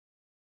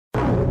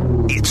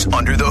It's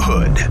Under the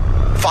Hood.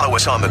 Follow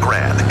us on the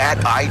gram at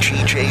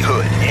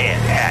IGJHood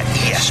and at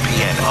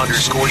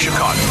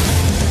ESPN_Chicago.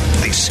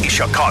 This is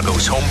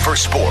Chicago's home for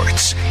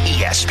sports,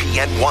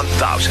 ESPN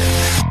 1000.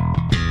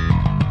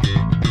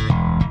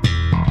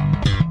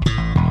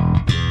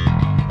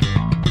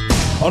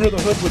 Under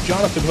the Hood with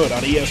Jonathan Hood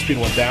on ESPN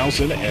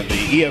 1000 and the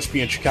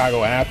ESPN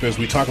Chicago app as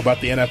we talk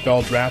about the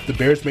NFL draft. The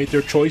Bears made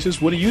their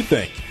choices. What do you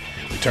think?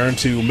 We turn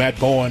to Matt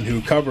Bowen,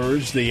 who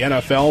covers the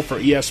NFL for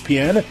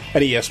ESPN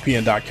at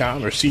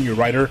ESPN.com. Our senior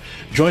writer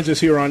joins us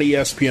here on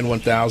ESPN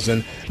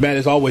 1000. Matt,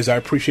 as always, I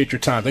appreciate your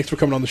time. Thanks for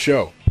coming on the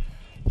show.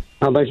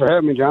 Thanks for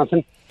having me,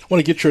 Jonathan. I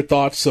want to get your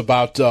thoughts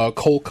about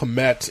Cole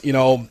Kmet. You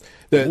know,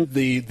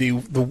 the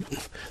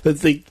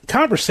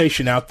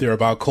conversation out there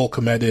about Cole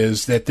Kmet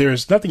is that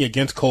there's nothing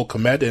against Cole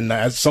Kmet, and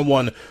as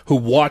someone who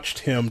watched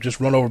him just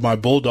run over my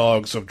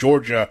Bulldogs of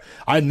Georgia,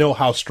 I know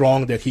how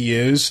strong that he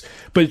is.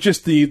 But it's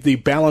just the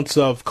balance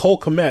of Cole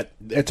Kmet.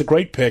 It's a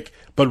great pick,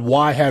 but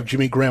why have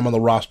Jimmy Graham on the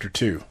roster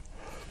too?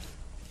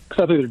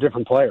 Because I think they're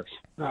different players.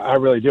 I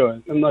really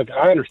do. And look,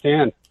 I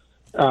understand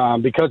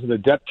because of the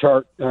depth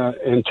chart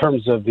in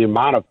terms of the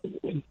amount of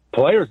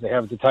players they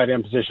have at the tight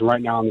end position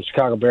right now on the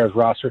Chicago Bears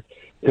roster.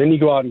 Then you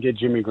go out and get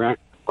Jimmy Graham.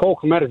 Cole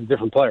Kmet is a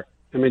different player.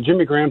 I mean,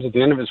 Jimmy Graham's at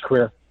the end of his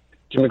career.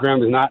 Jimmy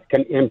Graham is not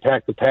going to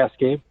impact the pass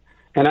game.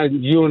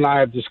 And you and I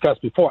have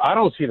discussed before, I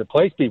don't see the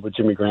play speed with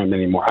Jimmy Graham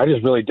anymore. I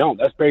just really don't.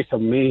 That's based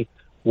on me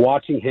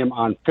watching him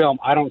on film.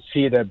 I don't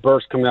see that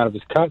burst coming out of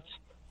his cuts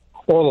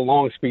or the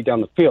long speed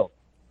down the field.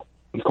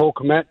 And Cole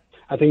Kmet,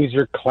 I think he's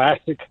your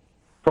classic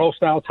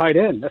pro-style tight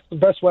end. That's the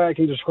best way I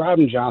can describe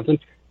him, Jonathan.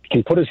 He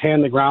can put his hand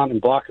on the ground and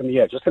block on the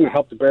edge. That's going to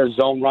help the Bears'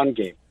 zone run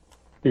game.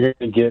 You're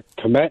going to get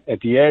Kmet at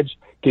the edge,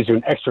 gives you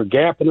an extra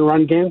gap in the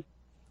run game.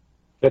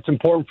 That's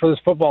important for this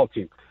football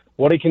team.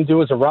 What he can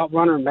do as a route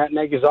runner in Matt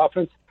Nagy's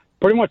offense,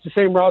 pretty much the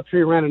same routes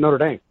he ran at Notre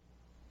Dame.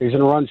 He's going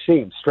to run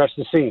seams, stretch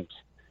the seams.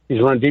 He's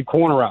going to run deep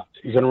corner routes.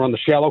 He's going to run the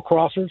shallow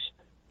crossers.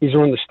 He's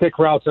going to run the stick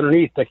routes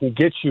underneath that can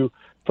get you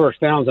first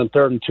downs on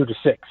 3rd and 2 to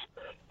 6.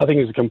 I think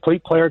he's a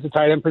complete player at the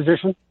tight end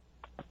position.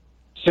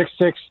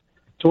 6'6",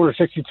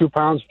 262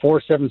 pounds,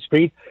 4.7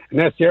 speed, and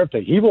that's the other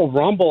thing. He will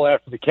rumble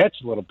after the catch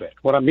a little bit.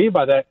 What I mean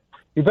by that,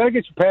 you better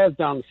get your pads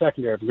down in the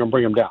secondary if you're going to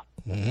bring him down.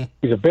 Mm-hmm.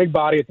 He's a big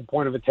body at the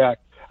point of attack.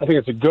 I think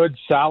it's a good,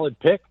 solid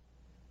pick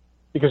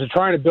because they're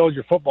trying to build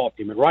your football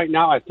team. And right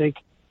now, I think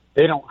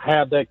they don't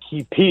have that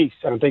key piece.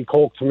 And I think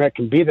Cole Kmet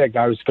can be that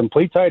guy who's a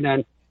complete tight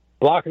end,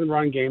 blocking the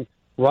run game,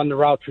 run the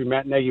route through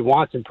Matt Nagy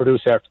wants, and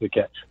produce after the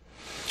catch.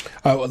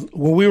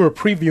 When we were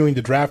previewing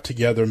the draft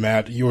together,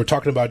 Matt, you were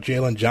talking about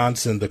Jalen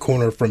Johnson, the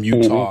corner from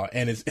Utah,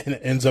 and it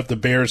ends up the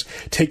Bears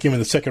take him in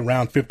the second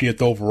round, 50th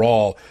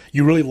overall.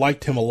 You really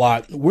liked him a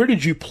lot. Where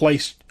did you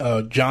place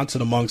Johnson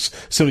amongst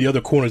some of the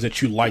other corners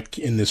that you liked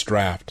in this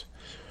draft?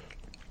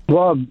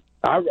 Well,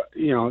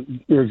 you're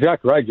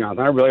exactly right,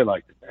 Jonathan. I really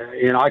liked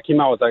it. I came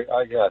out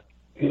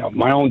with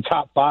my own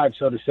top 5,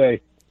 so to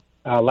say,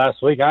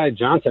 last week. I had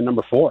Johnson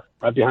number 4,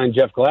 right behind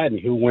Jeff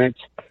Gladney, who went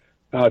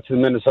to the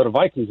Minnesota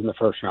Vikings in the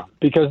first round.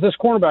 Because this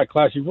cornerback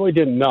class, you really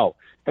didn't know.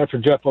 After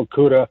Jeff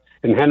Okudah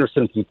and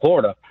Henderson from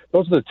Florida,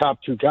 those are the top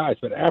 2 guys.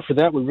 But after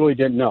that, we really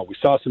didn't know. We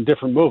saw some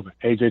different movement.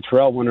 A.J.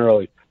 Terrell went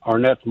early.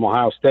 Arnett from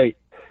Ohio State.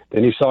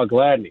 Then you saw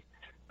Gladney.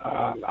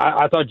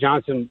 I thought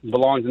Johnson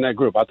belongs in that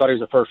group. I thought he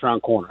was a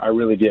first-round corner. I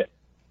really did.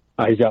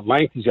 He's got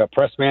length. He's got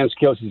press man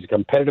skills. He's a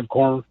competitive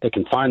corner that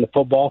can find the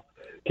football,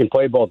 can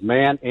play both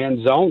man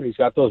and zone. He's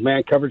got those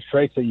man coverage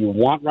traits that you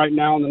want right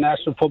now in the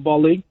National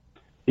Football League.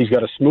 He's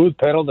got a smooth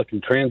pedal that can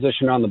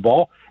transition on the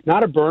ball.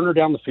 Not a burner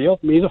down the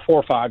field. I mean, he's a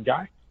 4-5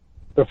 guy.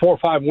 The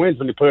 4-5 wins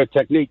when you put a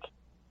technique,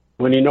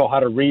 when you know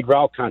how to read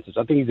route concepts.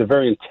 I think he's a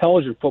very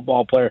intelligent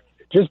football player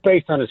just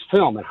based on his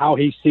film and how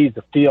he sees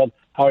the field,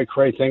 how he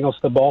creates angles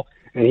to the ball,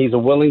 and he's a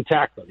willing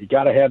tackler. You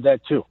got to have that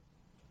too.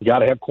 You got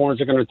to have corners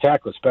that are going to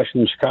tackle,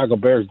 especially in the Chicago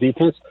Bears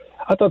defense.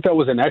 I thought that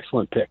was an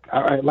excellent pick.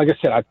 Like I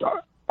said,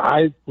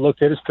 I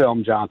looked at his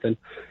film, Jonathan,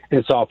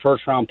 and saw a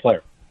first-round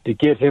player. To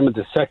get him in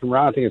the second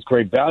round, I think it's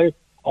great value.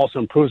 Also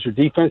improves your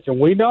defense. And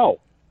we know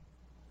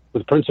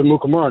with Prince and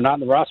Mukamura not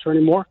in the roster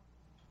anymore,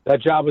 that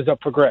job is up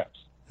for grabs.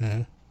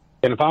 Mm-hmm.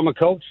 And if I'm a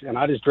coach and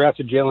I just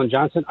drafted Jalen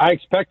Johnson, I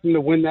expect him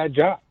to win that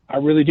job. I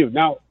really do.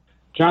 Now,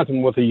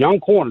 Jonathan, with a young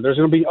corner, there's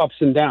going to be ups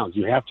and downs.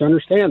 You have to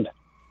understand that.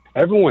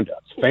 Everyone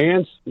does.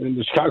 Fans, and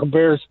the Chicago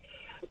Bears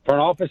front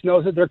office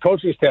knows it. Their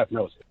coaching staff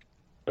knows it.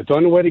 But the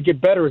only way to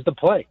get better is to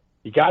play.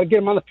 You got to get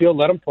them on the field,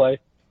 let them play,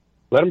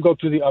 let them go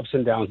through the ups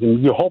and downs.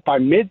 And you hope by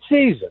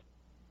midseason,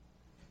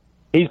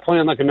 he's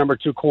playing like a number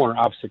 2 corner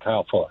opposite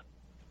Kyle Fuller.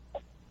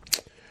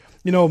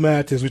 You know,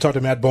 Matt, as we talked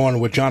to Matt Bowen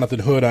with Jonathan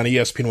Hood on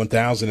ESPN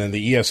 1000 and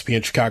the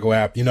ESPN Chicago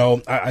app,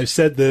 I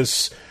said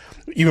this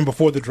even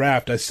before the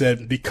draft. I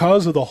said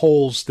because of the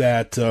holes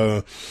that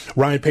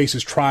Ryan Pace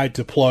has tried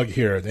to plug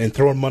here and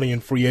throwing money in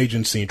free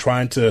agency,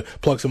 trying to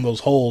plug some of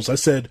those holes, I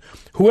said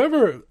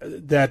whoever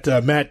that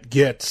Matt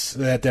gets,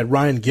 that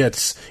Ryan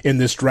gets in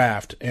this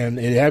draft, and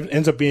it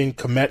ends up being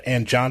Kmet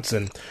and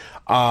Johnson,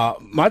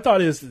 My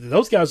thought is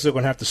those guys are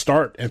going to have to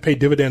start and pay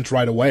dividends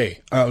right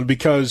away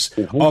because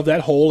of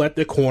that hole at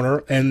the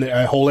corner and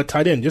a hole at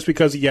tight end. Just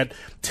because you got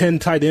 10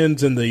 tight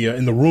ends in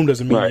the room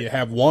doesn't mean you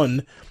have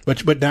one.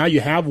 But now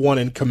you have one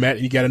in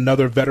Kmet, you got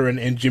another veteran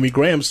in Jimmy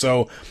Graham.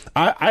 So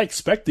I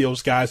expect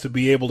those guys to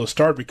be able to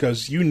start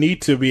because you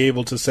need to be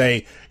able to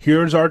say,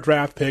 here's our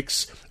draft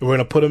picks. We're going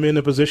to put them in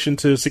a position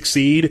to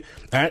succeed.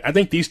 I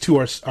think these two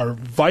are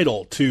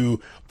vital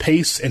to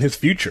Pace and his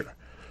future.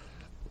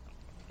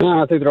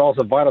 I think they're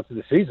also vital to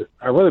the season.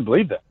 I really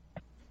believe that.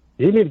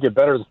 You need to get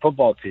better as a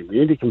football team.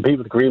 You need to compete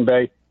with Green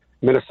Bay,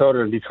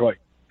 Minnesota, and Detroit.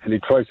 And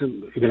Detroit's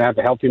going to have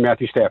a healthy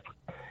Matthew Stafford.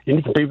 You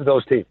need to compete with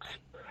those teams.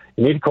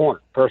 You need a corner,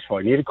 first of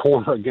all. You need a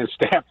corner against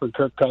Stafford,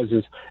 Kirk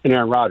Cousins, and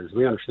Aaron Rodgers.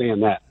 We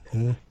understand that.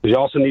 You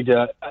also need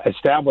to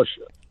establish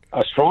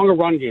a stronger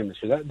run game this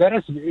year. That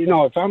is,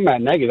 if I'm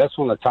Matt Nagy, that's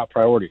one of the top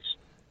priorities.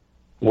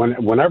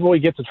 Whenever we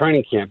get to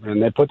training camp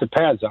and they put the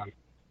pads on,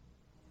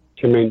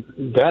 I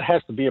mean, that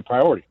has to be a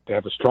priority, to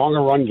have a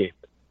stronger run game.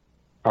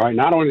 All right,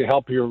 not only to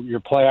help your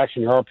play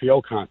action, your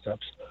RPO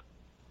concepts,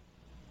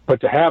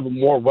 but to have a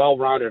more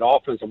well-rounded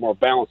offense, a more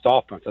balanced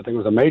offense. I think it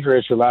was a major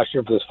issue last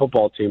year for this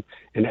football team.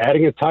 And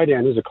adding a tight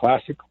end who's a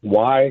classic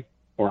Y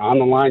or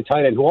on-the-line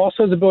tight end who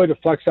also has the ability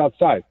to flex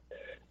outside.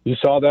 You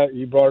saw that.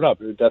 You brought it up.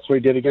 That's what he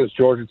did against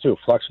Georgia, too,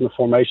 flexing the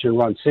formation and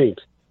run seams.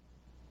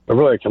 But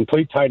really, a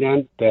complete tight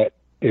end that,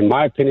 in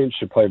my opinion,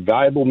 should play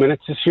valuable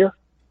minutes this year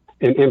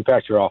and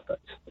impact your offense.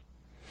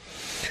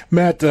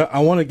 Matt, I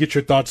want to get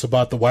your thoughts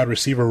about the wide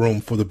receiver room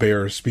for the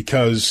Bears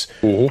because,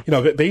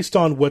 based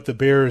on what the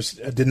Bears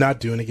did not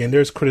do, and again,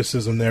 there's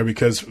criticism there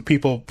because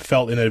people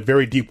felt in a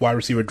very deep wide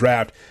receiver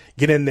draft,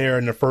 get in there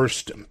in the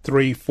first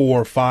 3,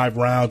 4, 5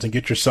 rounds and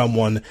get your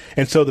someone.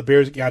 And so the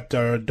Bears got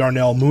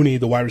Darnell Mooney,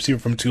 the wide receiver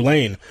from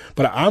Tulane.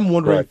 But I'm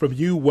wondering from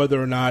you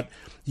whether or not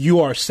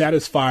you are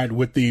satisfied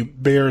with the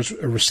Bears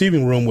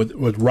receiving room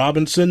with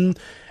Robinson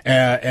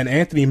and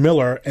Anthony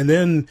Miller, and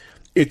then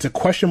it's a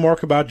question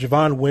mark about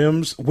Javon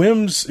Wims.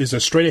 Wims is a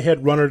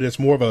straight-ahead runner that's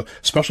more of a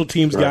special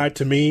teams guy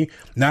to me,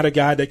 not a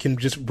guy that can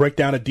just break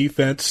down a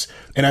defense.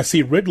 And I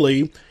see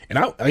Ridley,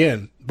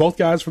 and both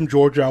guys from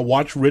Georgia. I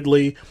watched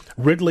Ridley.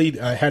 Ridley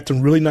had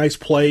some really nice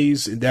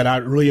plays that I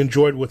really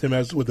enjoyed with him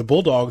with the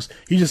Bulldogs.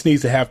 He just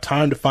needs to have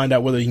time to find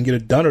out whether he can get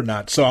it done or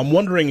not. So I'm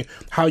wondering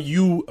how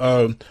you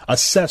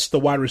assess the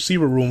wide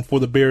receiver room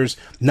for the Bears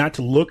not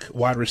to look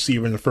wide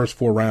receiver in the first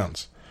 4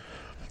 rounds.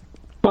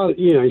 Well,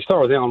 you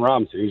start with Allen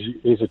Robinson.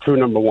 He's a true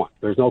number one.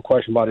 There's no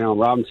question about Allen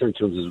Robinson in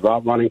terms of his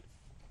route running,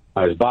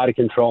 his body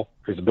control,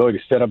 his ability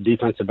to set up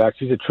defensive backs.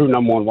 He's a true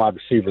number one wide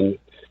receiver in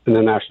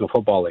the National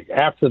Football League.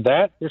 After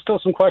that, there's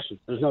still some questions.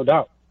 There's no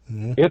doubt.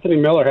 Anthony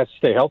Miller has to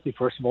stay healthy,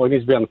 first of all. He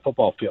needs to be on the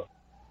football field.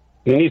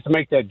 He needs to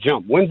make that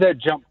jump. When's that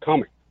jump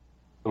coming?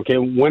 Okay,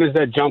 when is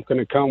that jump going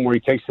to come where he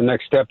takes the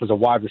next step as a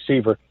wide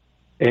receiver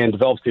and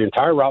develops the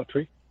entire route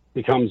tree?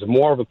 Becomes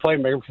more of a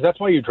playmaker because that's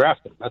why you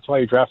drafted him. That's why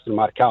you drafted him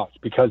out of college,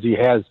 because he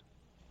has,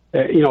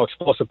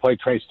 explosive play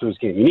traits to his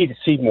game. You need to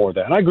see more of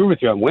that. And I agree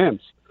with you on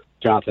Wims,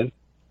 Jonathan.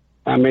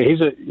 I mean,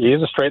 he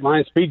is a straight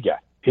line speed guy.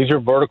 He's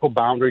your vertical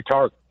boundary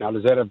target. Now,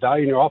 does that have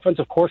value in your offense?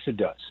 Of course it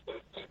does.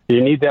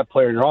 You need that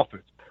player in your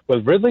offense.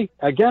 With Ridley,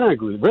 again, I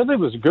agree. Ridley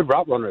was a good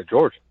route runner at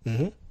Georgia.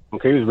 Okay,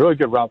 he was a really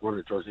good route runner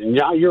at Georgia. And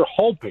now you're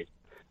hoping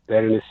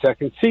that in his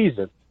second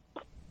season,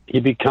 he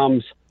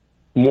becomes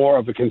more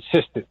of a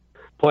consistent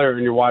player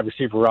in your wide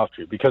receiver route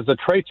tree because the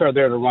traits are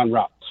there to run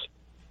routes.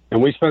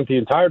 And we spent the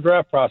entire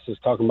draft process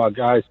talking about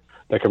guys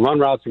that can run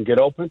routes and get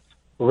open.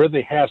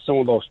 Ridley has some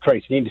of those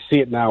traits. You need to see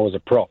it now as a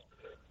pro.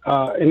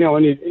 And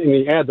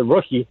you add the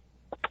rookie,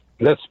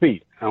 that's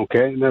speed,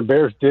 okay? And the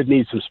Bears did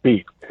need some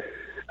speed.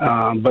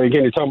 But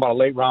again, you're talking about a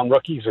late-round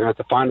rookie. He's going to have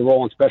to find a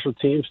role on special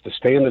teams to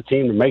stay in the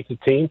team, to make the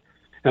team,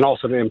 and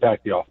also to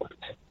impact the offense.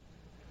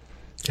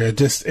 It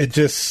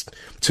just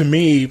to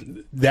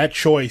me, that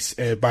choice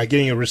by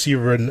getting a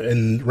receiver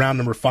in round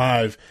number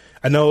 5,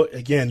 I know,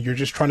 again, you're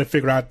just trying to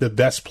figure out the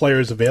best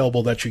players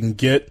available that you can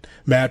get,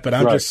 Matt, but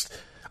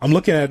I'm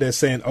looking at it as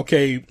saying,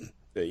 okay,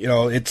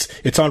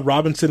 it's on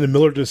Robinson and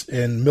Miller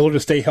to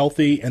stay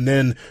healthy and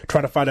then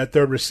try to find that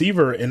third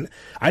receiver. And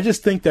I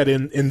just think that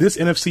in this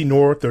NFC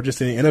North or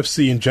just in the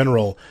NFC in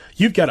general,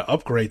 you've got to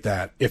upgrade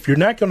that. If you're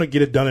not going to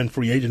get it done in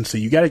free agency,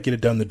 you got to get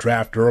it done in the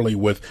draft early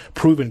with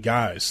proven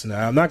guys.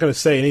 Now, I'm not going to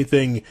say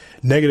anything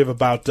negative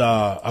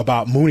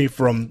about Mooney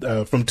from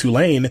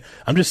Tulane.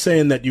 I'm just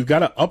saying that you've got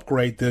to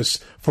upgrade this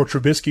for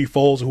Trubisky,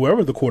 Foles,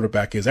 whoever the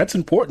quarterback is. That's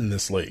important in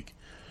this league.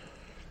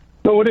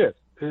 No, it is.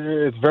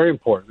 It's very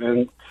important.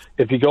 And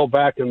if you go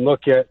back and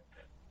look at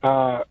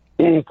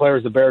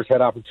players the Bears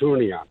had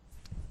opportunity on,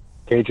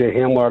 K.J.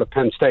 Hamler out of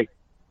Penn State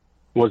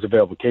was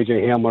available. K.J.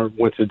 Hamler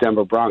went to the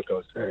Denver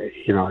Broncos.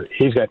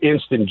 He's got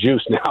instant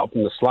juice now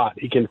from the slot.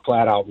 He can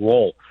flat-out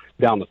roll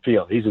down the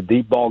field. He's a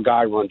deep ball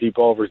guy, run deep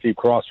overs, deep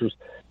crossers,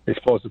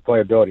 explosive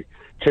playability.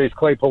 Chase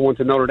Claypool went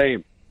to Notre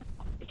Dame,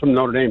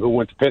 who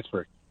went to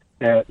Pittsburgh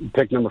at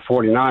pick number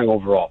 49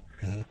 overall.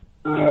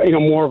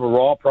 More of a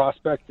raw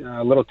prospect,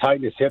 a little tight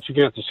in his hips. You're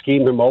going to have to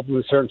scheme him open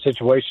in certain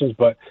situations,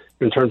 but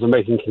in terms of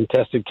making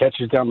contested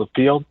catches down the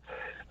field,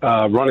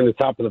 running the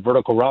top of the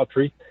vertical route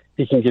tree.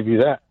 He can give you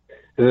that.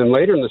 And then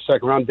later in the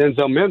second round,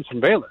 Denzel Mims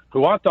from Baylor,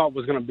 who I thought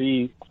was going to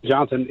be,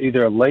 Jonathan,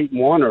 either a late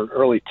 1 or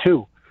early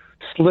 2,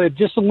 slid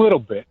just a little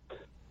bit.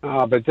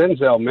 But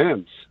Denzel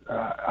Mims,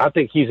 I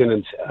think he's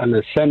an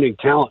ascending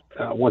talent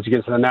once he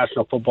gets to the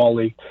National Football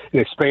League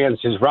and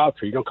expands his route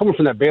tree. Coming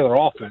from that Baylor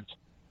offense,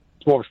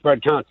 it's more of a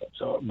spread concept.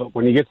 But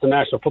when he gets to the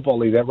National Football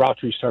League, that route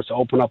tree starts to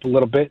open up a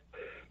little bit.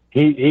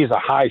 He's a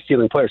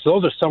high-ceiling player. So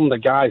those are some of the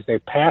guys they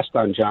passed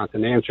on,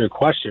 Jonathan, to answer your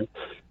question,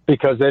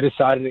 because they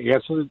decided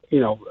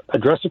to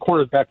address the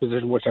cornerback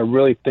position, which I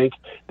really think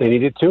they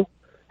needed to.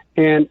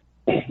 And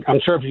I'm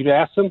sure if you'd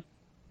ask them,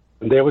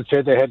 they would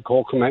say they had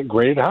Cole Kmet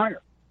graded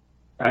higher.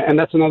 And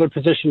that's another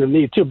position of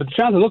need, too. But,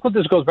 Jonathan, look what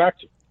this goes back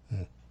to.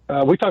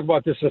 We talked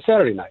about this on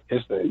Saturday night,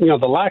 is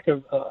the lack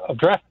of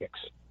draft picks.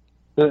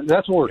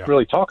 That's what we're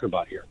really talking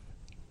about here.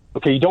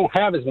 Okay, you don't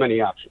have as many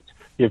options.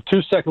 You have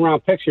 2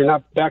 second-round picks. You're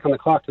not back on the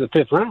clock to the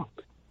 5th round.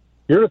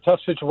 You're in a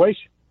tough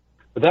situation.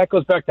 But that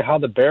goes back to how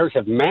the Bears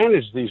have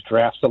managed these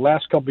drafts the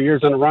last couple of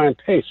years under Ryan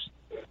Pace,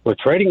 with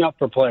trading up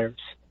for players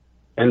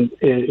and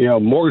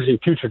mortgaging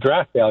future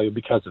draft value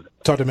because of it.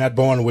 Talk to Matt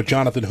Bowen with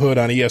Jonathan Hood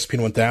on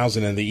ESPN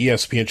 1000 and the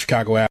ESPN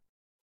Chicago app.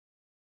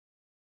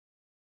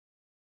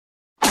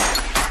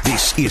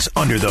 This is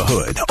Under the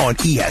Hood on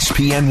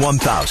ESPN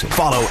 1000.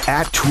 Follow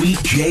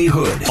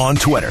 @TweetJHood on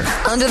Twitter.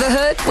 Under the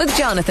Hood with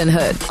Jonathan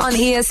Hood on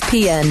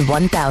ESPN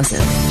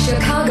 1000.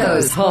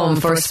 Chicago's home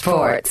for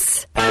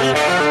sports.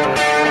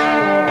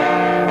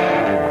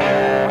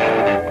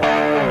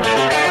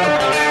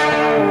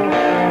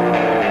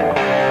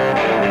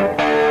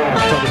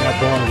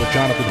 With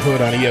Jonathan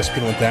Hood on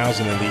ESPN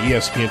 1000 and the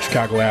ESPN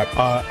Chicago app.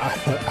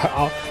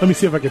 Let me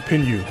see if I can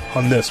pin you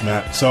on this,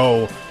 Matt.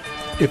 So,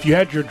 if you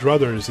had your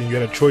druthers and you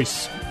had a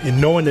choice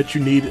in knowing that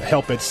you need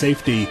help at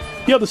safety,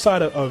 the other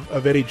side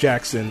of Eddie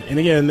Jackson, and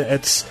again,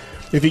 it's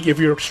if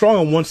you're strong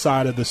on one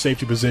side of the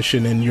safety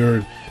position and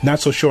you're not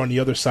so sure on the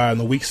other side on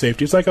the weak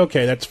safety, it's like,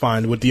 okay, that's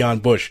fine with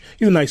Deion Bush.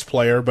 He's a nice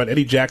player, but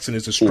Eddie Jackson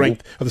is the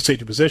strength of the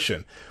safety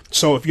position.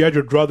 So, if you had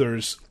your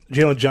druthers,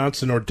 Jalen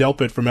Johnson or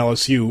Delpit from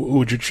LSU, who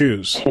would you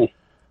choose?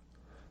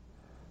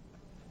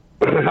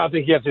 I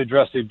think you have to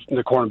address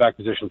the cornerback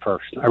position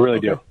first. I really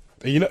do.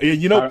 I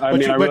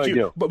really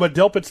do. But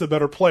Delpit's the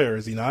better player,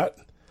 is he not?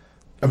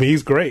 I mean,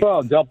 he's great.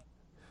 Well,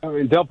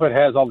 Delpit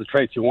has all the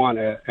traits you want,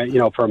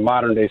 for a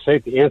modern day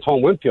safety.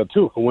 Antoine Winfield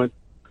too, who went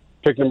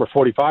pick number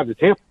 45 to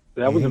Tampa.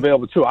 That was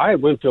available too. I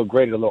had Winfield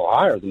graded a little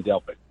higher than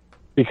Delpit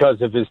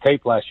because of his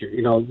tape last year.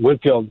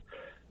 Winfield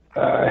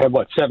had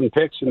 7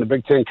 picks in the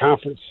Big Ten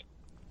Conference.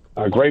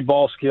 Great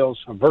ball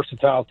skills, a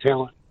versatile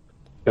talent.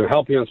 Can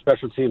help you on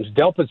special teams.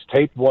 Delpit's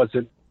tape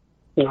wasn't,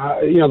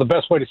 the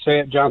best way to say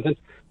it, Jonathan,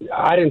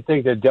 I didn't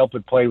think that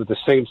Delpit played with the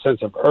same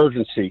sense of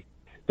urgency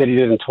that he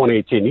did in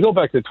 2018. You go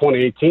back to the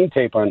 2018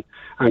 tape on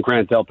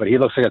Grant Delpit, he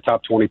looks like a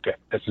top 20 pick.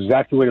 That's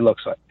exactly what he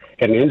looks like.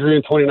 Had an injury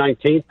in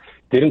 2019,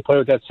 didn't play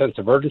with that sense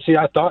of urgency,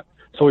 I thought,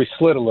 so he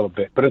slid a little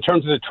bit. But in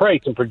terms of the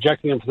traits and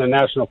projecting him for the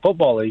National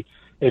Football League,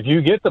 if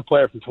you get the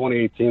player from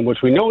 2018,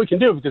 which we know he can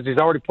do because he's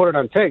already put it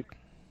on tape,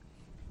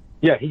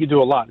 yeah, he can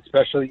do a lot,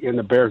 especially in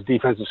the Bears'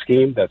 defensive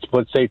scheme, that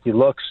split safety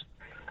looks,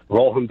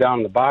 roll him down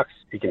in the box.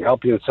 He can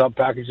help you in sub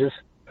packages.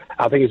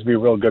 I think he's going to be a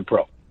real good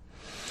pro.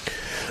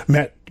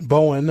 Matt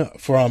Bowen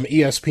from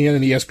ESPN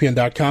and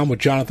ESPN.com with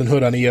Jonathan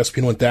Hood on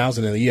ESPN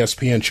 1000 and the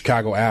ESPN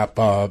Chicago app.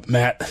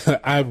 Matt,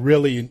 I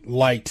really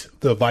liked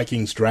the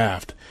Vikings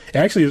draft.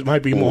 Actually, it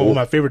might be one of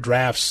my favorite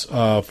drafts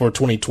for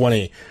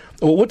 2020.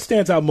 What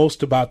stands out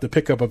most about the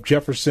pickup of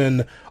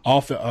Jefferson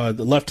off the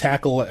left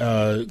tackle,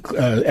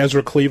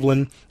 Ezra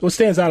Cleveland? What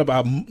stands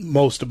out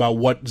most about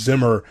what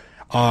Zimmer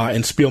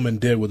and Spielman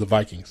did with the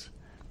Vikings?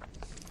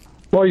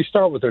 Well, you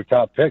start with their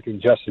top pick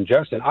in Justin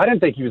Jefferson. I didn't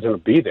think he was going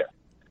to be there.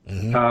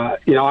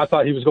 Mm-hmm. I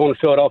thought he was going to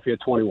Philadelphia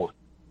at 21.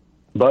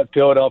 But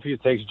Philadelphia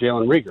takes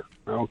Jalen Reagor,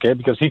 okay,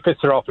 because he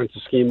fits their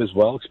offensive scheme as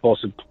well,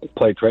 explosive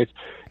play traits.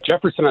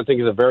 Jefferson, I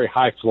think, is a very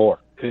high floor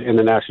in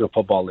the National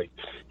Football League.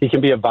 He can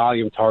be a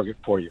volume target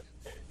for you.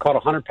 Caught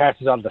 100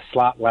 passes out of the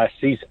slot last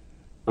season,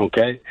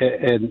 okay,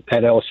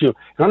 at LSU.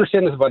 And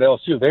understand this about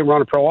LSU. They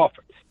run a pro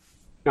offense.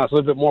 Now, it's a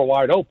little bit more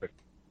wide open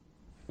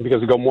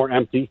because they go more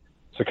empty.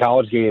 It's a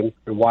college game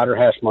and wider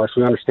hash marks.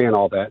 We understand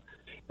all that.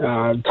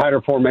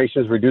 Tighter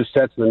formations, reduced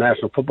sets in the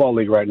National Football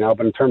League right now.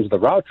 But in terms of the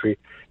route tree,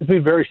 it's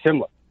been very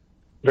similar.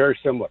 Very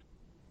similar.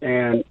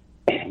 And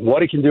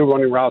what he can do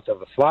running routes out of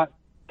the slot,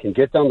 can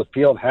get down the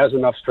field, has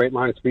enough straight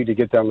line speed to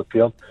get down the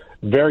field.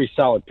 Very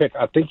solid pick.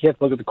 I think you have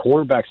to look at the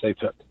cornerbacks they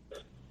took.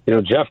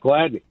 Jeff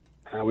Gladney.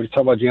 We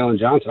talk about Jalen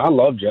Johnson. I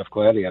love Jeff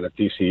Gladney out of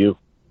TCU.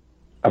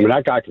 I mean,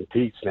 that guy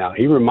competes now.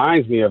 He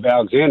reminds me of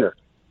Alexander,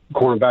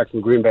 cornerback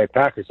from Green Bay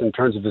Packers, in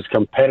terms of his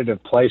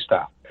competitive play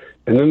style.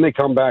 And then they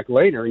come back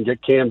later and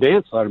get Cam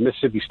Dansel out of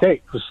Mississippi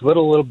State, who slid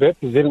a little bit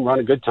because he didn't run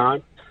a good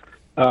time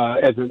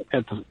at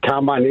the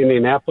Combine in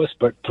Indianapolis,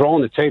 but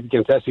throwing the tape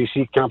against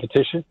SEC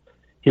competition,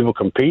 he will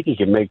compete. He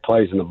can make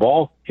plays in the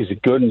ball. He's a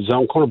good in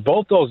zone corner.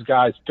 Both those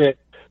guys fit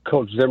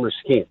Coach Zimmer's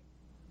scheme.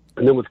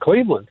 And then with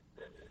Cleveland,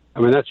 I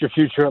mean, that's your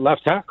future at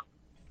left tackle.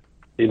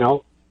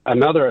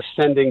 another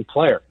ascending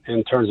player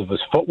in terms of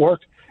his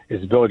footwork,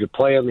 his ability to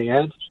play on the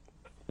edge,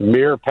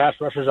 mirror pass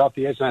rushers off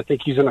the edge, and I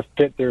think he's going to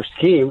fit their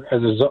scheme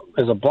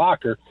as a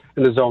blocker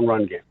in the zone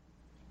run game.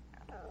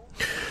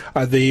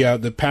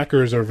 The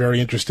Packers are very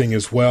interesting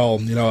as well.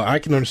 You know, I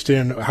can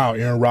understand how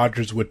Aaron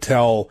Rodgers would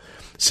tell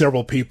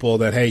several people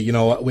that, hey, you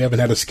know, we haven't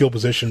had a skill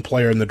position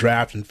player in the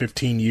draft in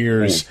 15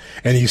 years,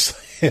 and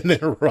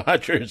then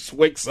Rodgers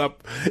wakes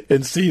up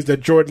and sees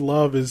that Jordan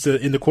Love is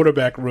in the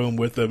quarterback room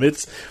with him.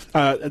 It's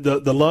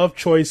the Love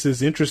choice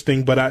is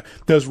interesting, but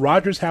does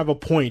Rodgers have a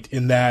point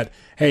in that?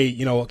 Hey,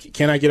 you know,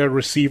 can I get a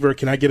receiver?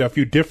 Can I get a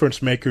few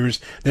difference makers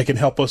that can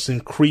help us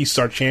increase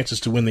our chances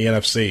to win the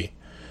NFC?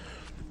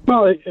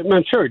 Well,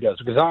 I'm sure he does,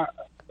 because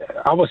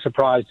I was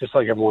surprised, just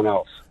like everyone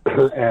else,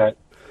 at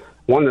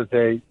one, that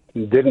they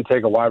didn't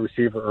take a wide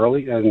receiver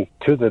early, and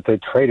two, that they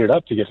traded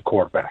up to get a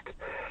quarterback.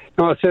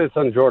 Now, let's say it's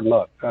on Jordan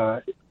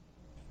Love.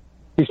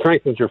 He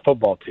strengthens your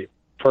football team,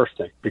 first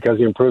thing, because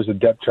he improves the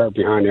depth chart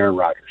behind Aaron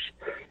Rodgers.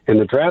 And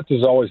the draft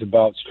is always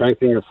about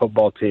strengthening your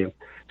football team,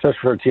 especially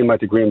for a team like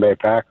the Green Bay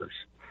Packers,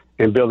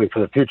 and building for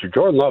the future.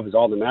 Jordan Love has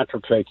all the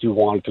natural traits you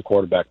want at the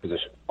quarterback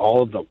position,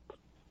 all of them.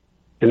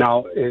 And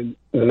now in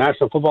the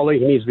National Football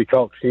League, he needs to be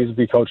coached. He needs to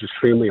be coached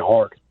extremely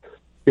hard,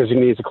 because he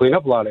needs to clean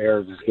up a lot of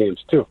errors in his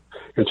games, too,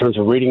 in terms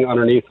of reading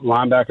underneath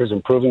linebackers,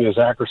 improving his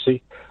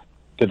accuracy,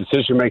 the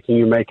decision-making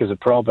you make as a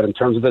pro. But in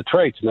terms of the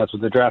traits, and that's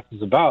what the draft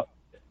is about,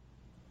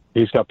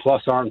 he's got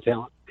plus arm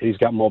talent. He's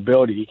got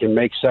mobility. He can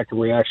make second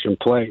reaction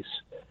plays.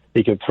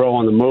 He can throw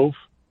on the move.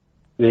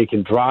 And he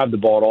can drive the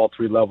ball at all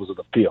three levels of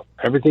the field.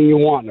 Everything you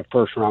want in a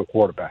first-round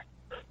quarterback.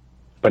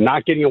 But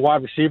not getting a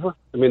wide receiver,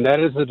 I mean, that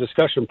is the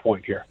discussion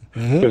point here.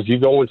 Because you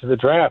go into the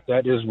draft,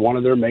 that is one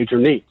of their major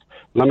needs.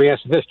 Let me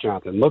ask you this,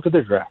 Jonathan. Look at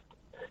the draft.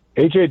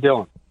 A.J.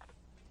 Dillon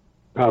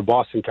out of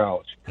Boston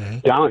College.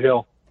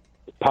 Downhill,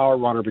 power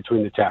runner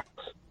between the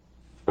tackles.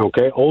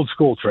 Okay, old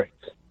school traits.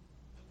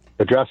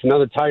 They draft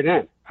another tight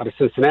end out of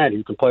Cincinnati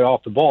who can play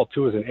off the ball,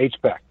 too, as an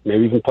H-back.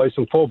 Maybe even play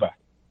some fullback.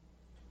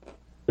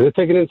 And they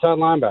take an inside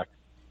linebacker.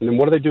 And then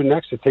what do they do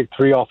next? They take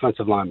 3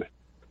 offensive linemen.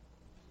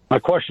 My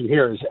question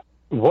here is,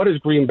 what is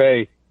Green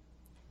Bay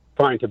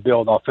trying to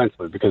build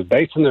offensively? Because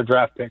based on their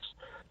draft picks,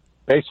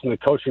 based on the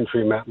coaching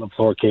tree Matt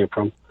LaFleur came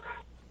from,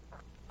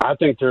 I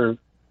think they're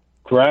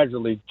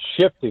gradually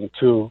shifting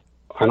to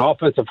an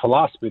offensive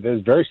philosophy that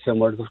is very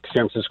similar to the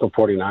San Francisco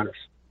 49ers.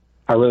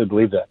 I really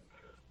believe that,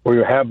 where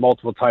you have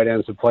multiple tight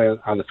ends who play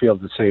on the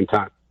field at the same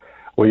time,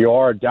 where you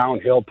are a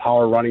downhill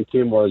power running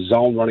team or a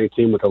zone running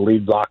team with a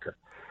lead blocker,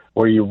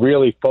 where you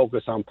really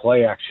focus on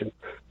play action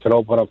to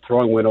open up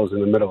throwing windows in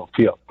the middle of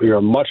the field, where you're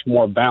a much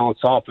more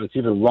balanced offense,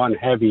 even run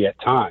heavy at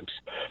times.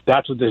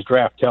 That's what this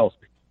draft tells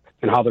me,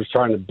 and how they're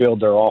trying to build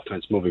their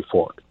offense moving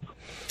forward.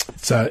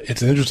 It's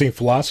an interesting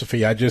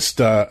philosophy. I just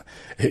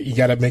you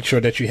got to make sure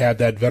that you have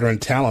that veteran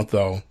talent,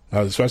 though.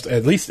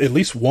 At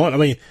least one. I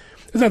mean,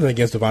 there's nothing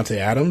against Devontae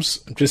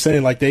Adams. I'm just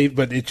saying,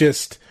 but it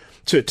just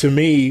to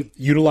me,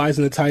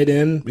 utilizing the tight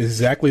end is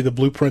exactly the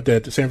blueprint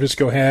that San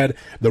Francisco had.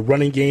 The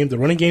running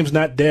game's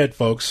not dead,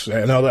 folks.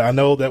 I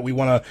know that we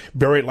want to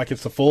bury it like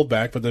it's the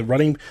fullback, but the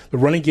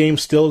running game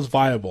still is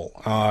viable,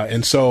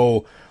 and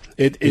so.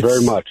 It's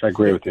very much. I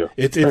agree with you.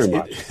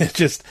 It's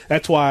just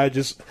that's why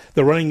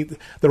the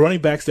running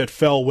backs that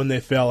fell when they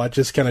fell, I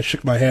just kind of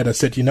shook my head. I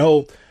said,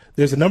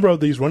 there's a number of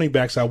these running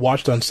backs I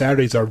watched on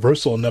Saturdays are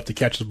versatile enough to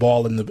catch the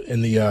ball in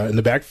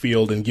the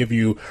backfield and give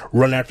you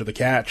run after the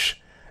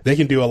catch. They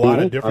can do a lot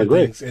of different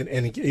things, and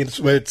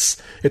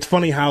it's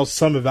funny how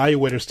some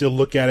evaluators still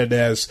look at it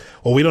as,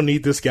 well, we don't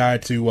need this guy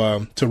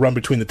to run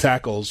between the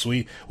tackles.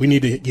 We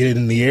need to get it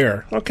in the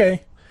air.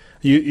 Okay.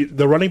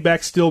 The running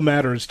back still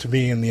matters to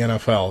me in the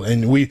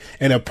NFL,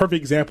 and a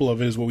perfect example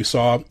of it is what we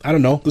saw. I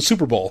don't know, the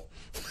Super Bowl.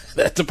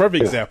 That's a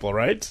perfect example,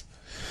 right?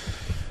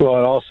 Well,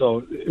 it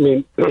also, I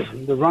mean,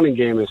 the running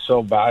game is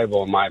so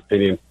valuable, in my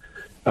opinion.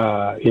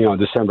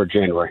 December,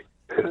 January,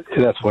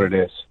 that's what it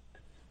is.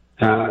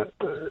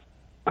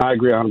 I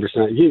agree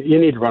 100%. You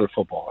need to run a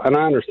football, and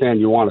I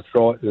understand you want to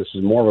throw it. This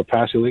is more of a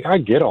passing league. I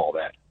get all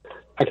that.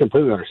 I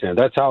completely understand.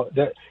 That's how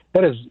that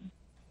is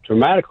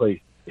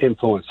dramatically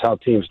influence how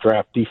teams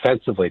draft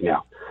defensively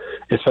now,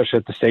 especially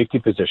at the safety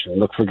position.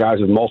 Look for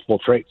guys with multiple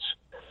traits,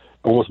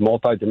 almost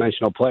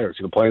multi-dimensional players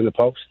who can play in the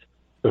post,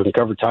 who can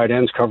cover tight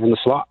ends, cover in the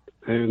slot.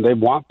 And they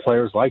want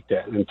players like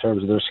that in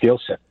terms of their skill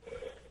set.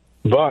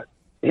 But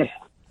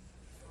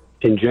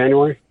in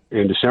January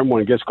and December,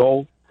 when it gets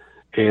cold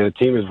and a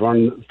team is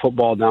running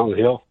football down the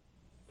hill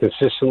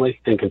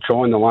consistently and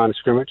controlling the line of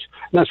scrimmage,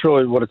 and that's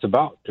really what it's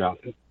about,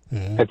 Jonathan.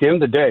 At the end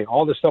of the day,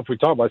 all this stuff we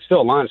talk about is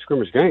still a line of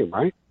scrimmage game,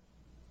 right?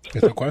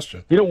 It's no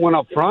question. You don't win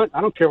up front. I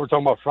don't care if we're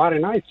talking about Friday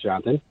nights,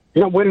 Jonathan.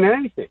 You're not winning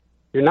anything.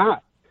 You're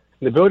not.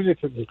 The ability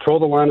to control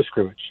the line of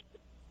scrimmage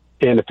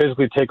and to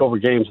physically take over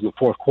games in the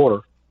fourth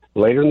quarter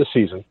later in the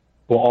season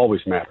will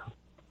always matter.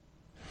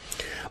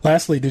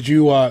 Lastly, did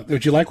you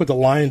like what the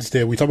Lions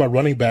did? We talk about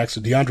running backs.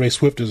 So DeAndre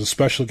Swift is a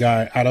special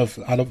guy out of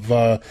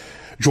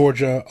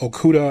Georgia.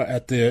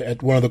 Okudah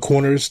at one of the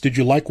corners. Did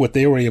you like what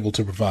they were able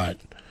to provide?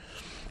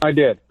 I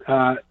did.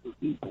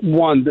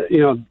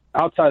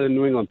 outside of the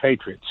New England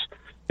Patriots,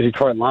 the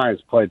Detroit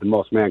Lions played the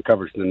most man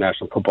coverage in the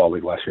National Football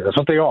League last year. That's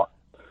what they are.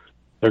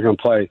 They're going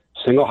to play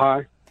single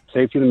high,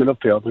 safety in the middle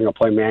field. They're going to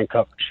play man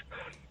coverage.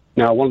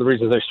 Now, one of the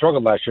reasons they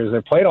struggled last year is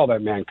they played all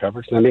that man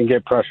coverage and they didn't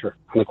get pressure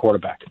on the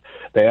quarterback.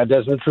 They had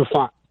Desmond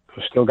Trufant,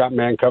 who still got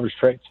man coverage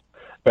traits,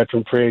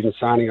 veteran free agent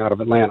signing out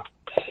of Atlanta.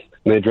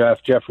 And they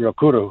draft Jeffrey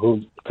Okudah,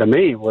 who, to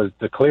me, was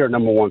the clear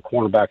number one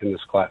cornerback in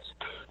this class.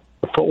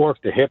 The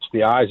footwork, the hips,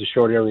 the eyes, the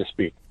short area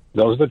speed.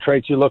 Those are the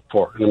traits you look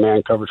for in a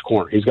man coverage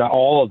corner. He's got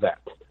all of that.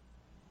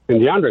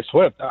 And DeAndre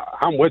Swift,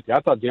 I'm with you.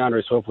 I thought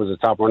DeAndre Swift was the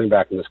top running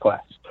back in this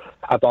class.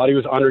 I thought he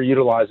was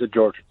underutilized at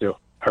Georgia, too.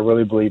 I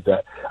really believe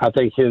that. I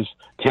think his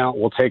talent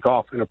will take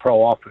off in a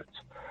pro offense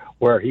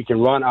where he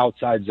can run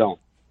outside zone,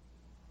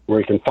 where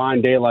he can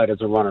find daylight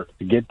as a runner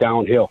to get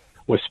downhill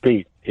with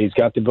speed. He's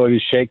got the ability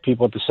to shake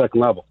people at the second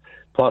level.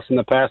 Plus, in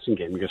the passing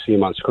game, you can see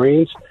him on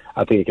screens.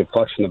 I think he can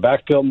flex in the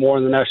backfield more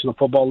in the National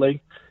Football League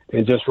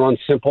and just run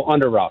simple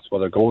under routes,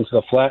 whether going to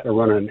the flat or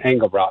running an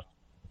angle route.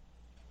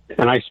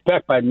 And I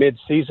expect by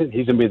mid-season,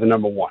 he's going to be the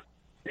number one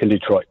in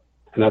Detroit.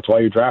 And that's why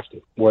you draft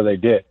him where they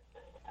did.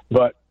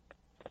 But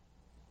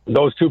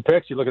those two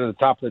picks, you look at the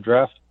top of the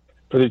draft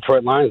for the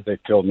Detroit Lions, they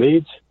fill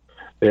needs.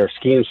 They are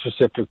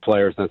scheme-specific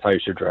players, and that's how you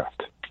should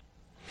draft.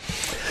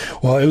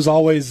 Well, it was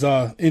always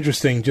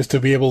interesting just to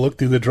be able to look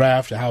through the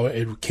draft, how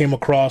it came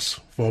across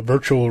from a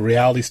virtual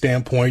reality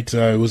standpoint.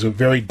 It was a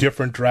very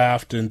different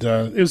draft, and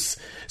it's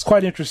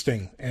quite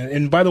interesting.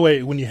 And by the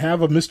way, when you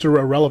have a Mr.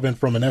 Irrelevant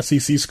from an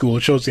SEC school,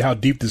 it shows you how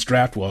deep this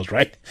draft was,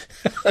 right?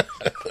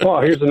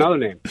 Well, here's another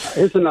name.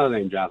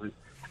 Jonathan.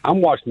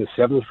 I'm watching the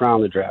 7th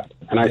round of the draft,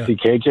 and I see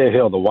K.J.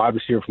 Hill, the wide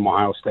receiver from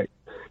Ohio State.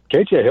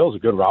 K.J. Hill's a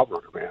good route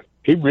runner, man.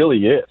 He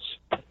really is.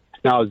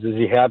 Now, does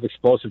he have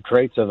explosive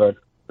traits of a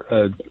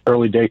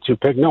early day 2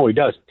 pick? No, he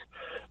doesn't.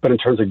 But in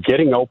terms of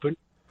getting open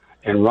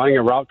and running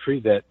a route tree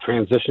that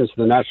transitions to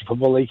the National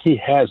Football League, he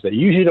has that.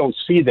 You usually don't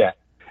see that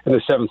in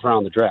the 7th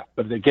round of the draft.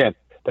 But again,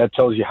 that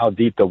tells you how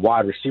deep the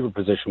wide receiver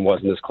position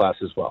was in this class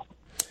as well.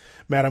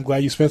 Matt, I'm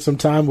glad you spent some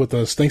time with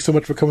us. Thanks so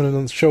much for coming in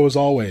on the show as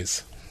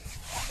always.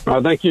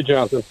 Thank you,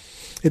 Jonathan.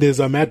 It is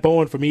Matt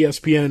Bowen from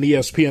ESPN and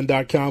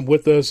ESPN.com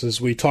with us as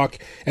we talk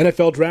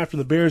NFL Draft and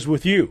the Bears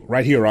with you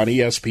right here on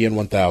ESPN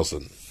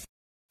 1000.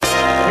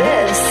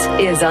 This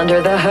is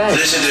Under the Hood.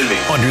 Listen to me.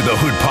 Under the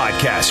Hood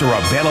podcasts are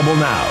available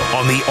now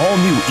on the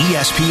all-new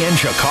ESPN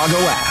Chicago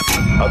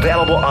app.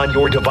 Available on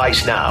your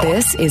device now.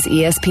 This is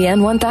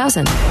ESPN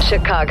 1000,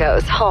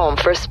 Chicago's home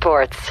for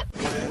sports.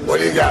 What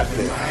do you got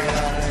there?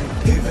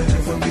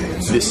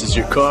 This is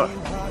your car.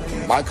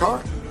 My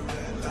car?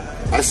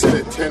 I said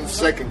a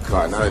 10-second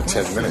car, not a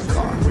 10-minute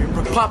car.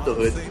 Pop the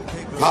hood.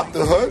 Pop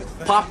the hood?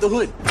 Pop the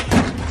hood.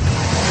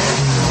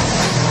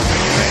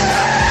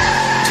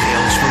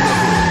 Tales from the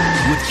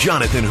Hood with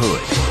Jonathan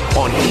Hood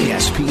on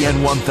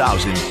ESPN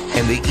 1000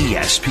 and the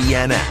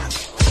ESPN app.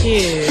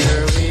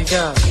 Here we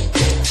go.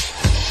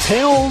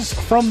 Tales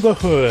from the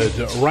Hood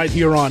right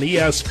here on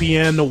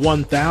ESPN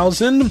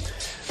 1000.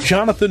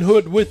 Jonathan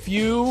Hood with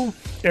you.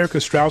 Eric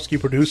Ostrowski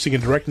producing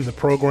and directing the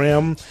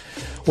program.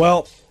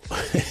 Well,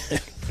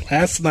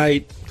 last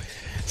night,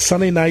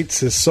 Sunday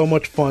nights is so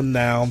much fun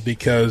now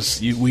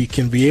because we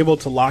can be able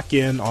to lock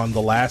in on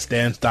The Last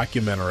Dance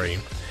documentary.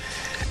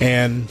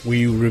 And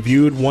we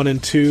reviewed 1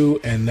 and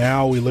 2, and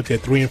now we look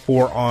at 3 and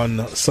 4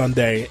 on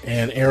Sunday.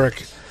 And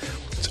Eric,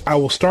 I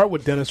will start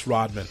with Dennis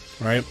Rodman,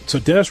 right? So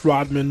Dennis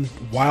Rodman,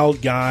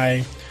 wild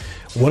guy,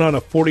 went on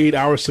a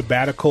 48-hour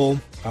sabbatical.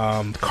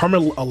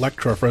 Carmen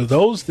Electra, for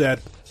those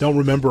that don't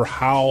remember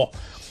how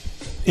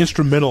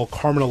instrumental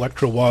Carmen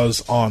Electra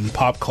was on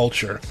pop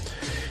culture,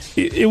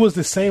 it was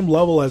the same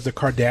level as the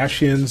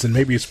Kardashians, and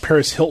maybe it's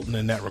Paris Hilton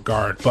in that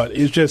regard. But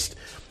it's just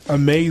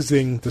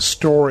amazing the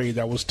story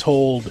that was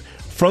told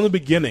from the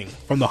beginning,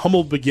 from the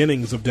humble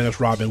beginnings of Dennis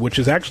Rodman, which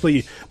is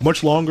actually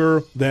much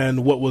longer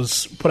than what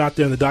was put out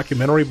there in the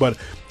documentary. But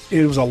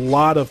it was a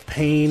lot of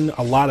pain,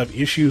 a lot of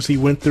issues he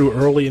went through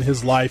early in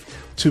his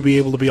life to be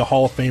able to be a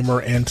Hall of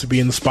Famer and to be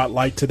in the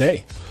spotlight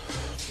today.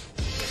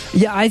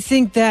 Yeah, I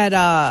think that...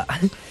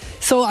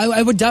 So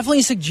I would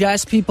definitely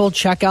suggest people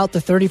check out the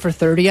 30 for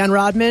 30 on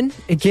Rodman.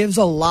 It gives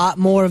a lot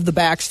more of the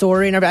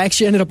backstory, and I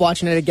actually ended up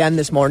watching it again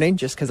this morning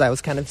just because I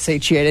was kind of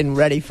satiated and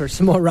ready for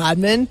some more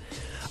Rodman.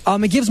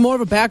 It gives more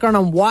of a background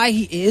on why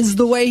he is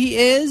the way he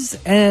is,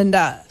 and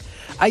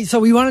so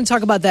we want to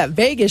talk about that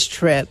Vegas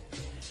trip.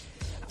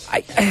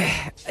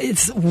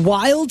 It's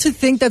wild to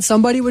think that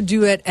somebody would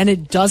do it, and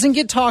it doesn't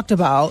get talked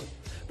about.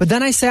 But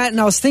then I sat and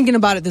I was thinking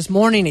about it this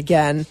morning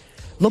again.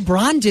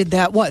 LeBron did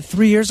that,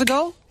 3 years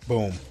ago?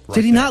 Boom. Right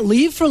Did he there. not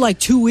leave for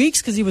 2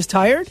 weeks because he was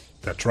tired?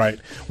 That's right.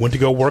 Went to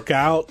go work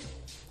out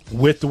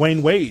with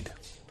Dwayne Wade.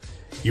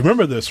 You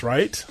remember this,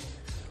 right?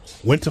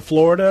 Went to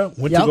Florida,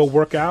 went to go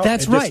work out.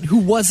 That's right. Who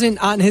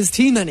wasn't on his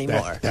team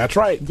anymore. That's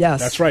right. Yes.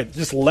 That's right.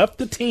 Just left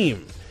the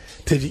team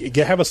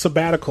to have a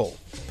sabbatical.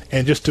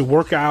 and just to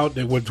work out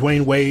with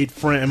Dwayne Wade,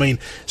 I mean,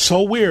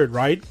 so weird,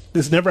 right?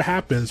 This never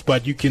happens,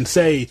 but you can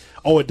say,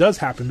 oh, it does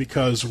happen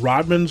because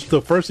Rodman's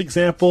the first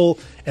example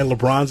and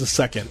LeBron's the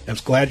second. I'm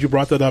glad you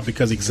brought that up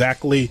because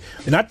exactly,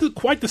 and not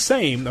quite the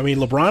same. I mean,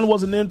 LeBron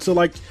wasn't into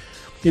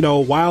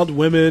wild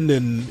women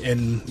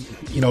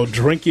and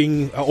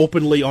drinking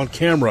openly on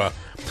camera.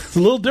 It's a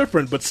little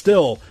different, but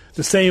still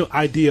the same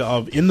idea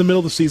of in the middle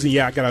of the season,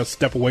 I got to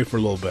step away for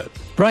a little bit.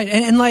 Right,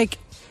 and like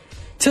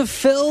to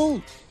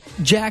Phil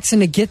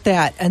Jackson to get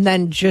that and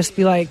then just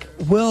be like,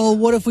 well,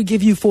 what if we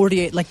give you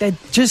 48? Like that,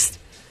 just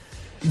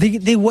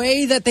the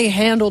way that they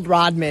handled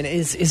Rodman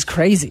is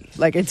crazy.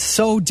 Like it's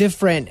so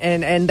different,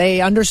 and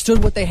they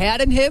understood what they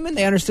had in him, and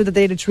they understood that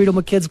they had to treat him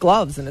with kids'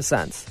 gloves in a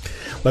sense.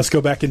 Let's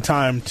go back in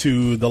time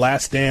to The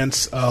Last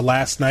Dance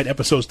last night,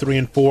 episodes 3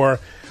 and 4.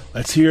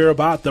 Let's hear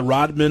about the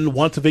Rodman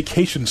Want a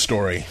Vacation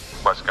story.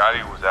 While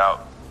Scotty was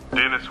out,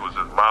 Dennis was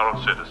a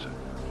model citizen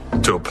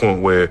to a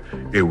point where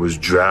it was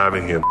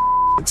driving him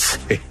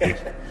insane.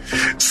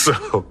 So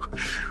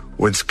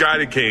when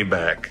Scotty came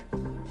back,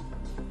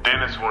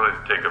 Dennis wanted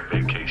to take a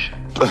vacation.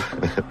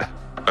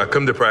 I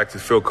come to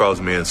practice, Phil calls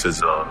me and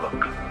says, look,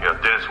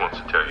 Dennis wants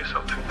to tell you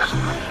something.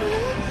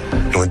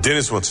 And when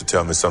Dennis wants to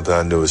tell me something,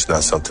 I know it's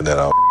not something that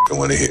I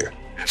want to hear.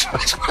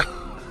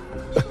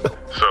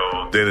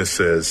 So Dennis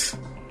says,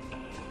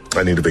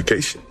 I need a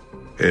vacation.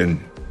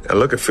 And I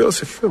look at Phil and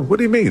say, Phil, what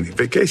do you mean,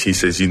 vacation? He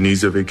says he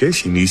needs a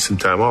vacation. He needs some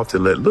time off to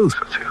let loose.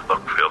 I say,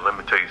 look, Phil, let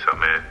me tell you something,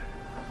 man.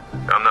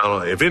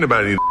 If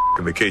anybody needs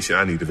a vacation,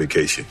 I need a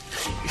vacation.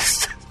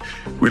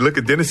 We look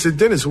at Dennis and said,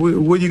 Dennis, what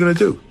are you going to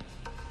do?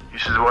 He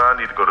says, well, I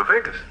need to go to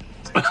Vegas.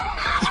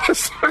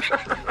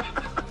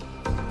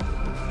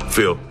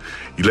 Phil,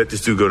 you let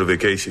this dude go to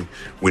vacation,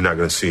 we're not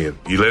going to see him.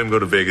 You let him go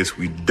to Vegas,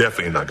 we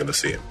definitely not going to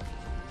see him.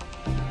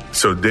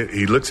 So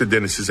he looks at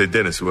Dennis and said,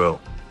 Dennis,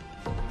 well,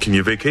 can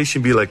your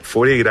vacation be like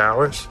 48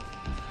 hours?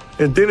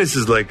 And Dennis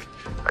is like,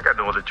 I got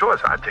no other choice.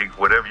 I take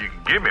whatever you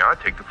can give me. I'll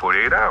take the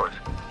 48 hours.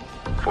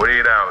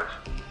 48 hours.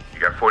 You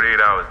got 48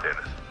 hours,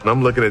 Dennis. And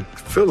I'm looking at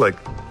Phil like,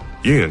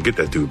 you ain't gonna get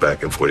that dude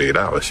back in 48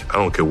 hours. I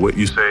don't care what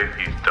you say.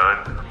 He's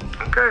done.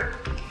 Okay,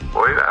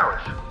 48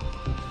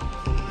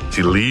 hours.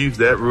 She leaves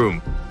that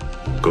room,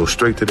 goes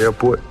straight to the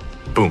airport.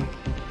 Boom.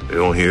 They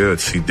don't hear or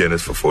see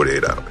Dennis for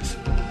 48 hours.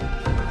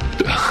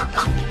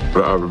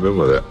 I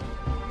remember that.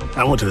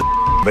 I went to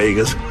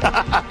Vegas.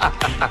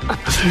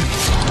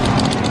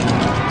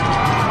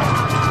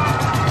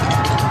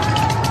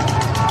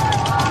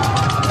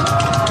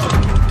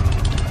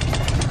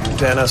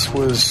 Dennis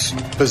was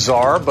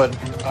bizarre, but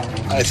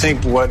I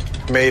think what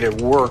made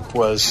it work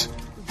was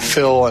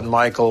Phil and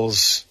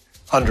Michael's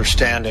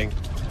understanding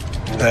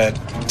that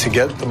to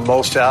get the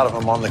most out of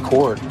him on the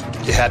court,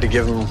 you had to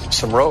give him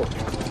some rope.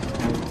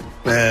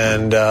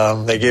 And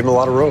they gave him a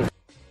lot of rope.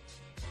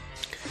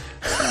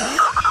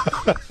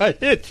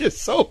 It's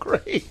just so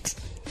great.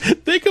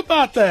 Think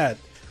about that.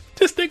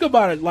 Just think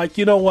about it. Like,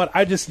 you know what?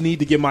 I just need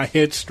to get my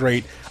head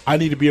straight. I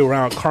need to be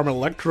around Carmen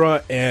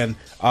Electra and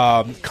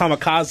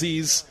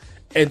Kamikazes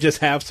and just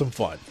have some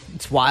fun.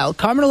 It's wild.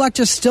 Carmen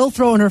Electra's still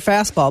throwing her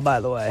fastball,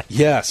 by the way.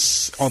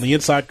 Yes, on the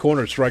inside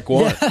corner, strike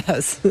one.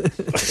 Yes.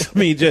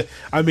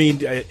 I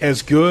mean,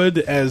 as good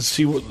as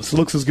she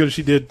looks, as good as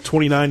she did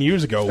 29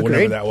 years ago, Agreed.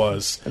 whenever that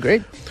was.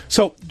 Agreed.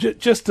 So,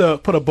 just to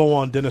put a bow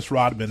on Dennis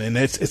Rodman, and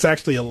it's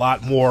actually a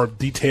lot more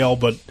detail,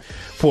 but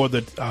for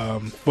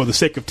the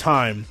sake of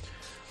time,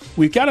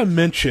 we've got to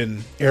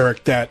mention,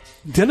 Eric, that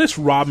Dennis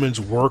Rodman's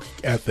work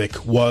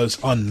ethic was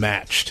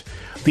unmatched.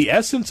 The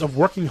essence of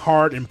working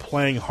hard and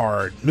playing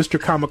hard, Mr.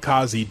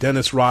 Kamikaze,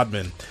 Dennis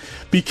Rodman.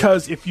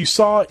 Because if you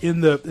saw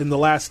in the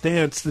Last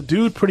Dance, the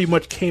dude pretty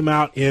much came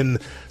out in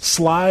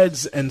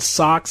slides and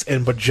socks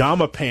and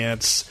pajama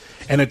pants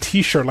and a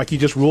T-shirt, like he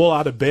just rolled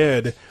out of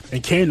bed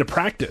and came to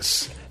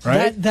practice.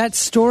 Right? That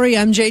story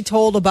MJ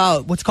told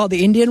about what's called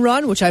the Indian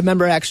Run, which I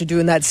remember actually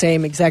doing that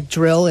same exact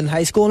drill in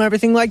high school and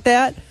everything like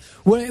that.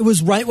 It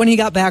was right when he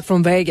got back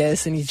from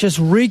Vegas, and he's just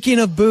reeking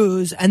of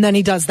booze, and then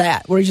he does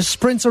that, where he just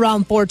sprints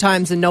around 4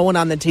 times and no one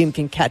on the team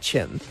can catch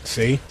him.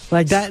 See?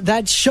 Like,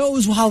 that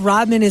shows how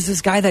Rodman is this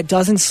guy that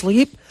doesn't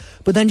sleep,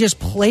 but then just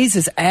plays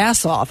his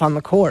ass off on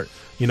the court.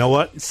 You know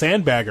what?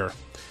 Sandbagger.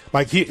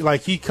 Like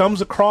he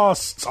comes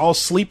across all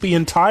sleepy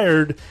and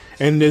tired,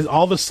 and then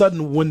all of a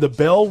sudden, when the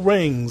bell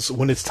rings,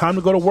 when it's time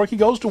to go to work, he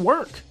goes to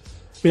work.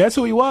 I mean, that's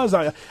who he was.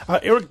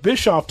 Eric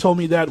Bischoff told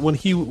me that when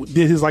he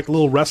did his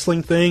little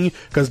wrestling thing,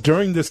 because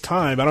during this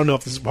time, I don't know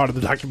if this is part of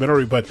the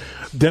documentary, but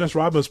Dennis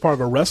Rodman was part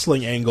of a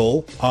wrestling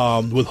angle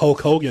with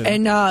Hulk Hogan.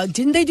 And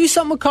didn't they do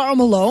something with Karl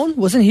Malone?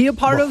 Wasn't he a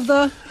part of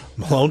the...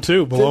 Malone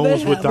too. Malone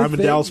was with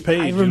Diamond Dallas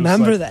Page. I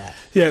remember that.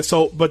 Yeah.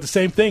 So, but the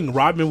same thing.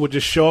 Rodman would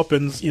just show up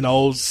in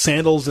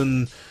sandals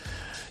and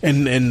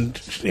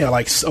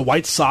like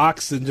white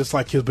socks and just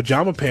like his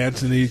pajama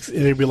pants, and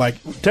he'd be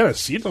like,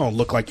 Dennis, you don't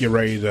look like you're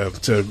ready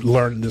to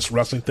learn this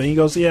wrestling thing. He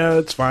goes, yeah,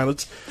 it's fine.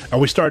 Are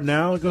we starting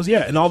now? He goes,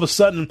 yeah. And all of a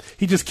sudden,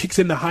 he just kicks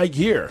into high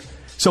gear.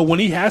 So when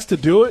he has to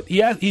do it,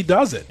 he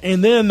does it.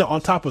 And then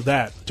on top of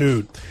that,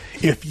 dude,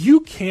 if you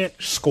can't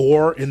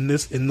score in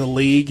the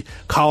league,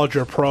 college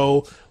or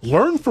pro,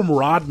 learn from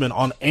Rodman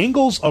on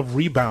angles of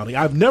rebounding.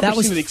 I've never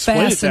seen it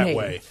explained that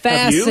way.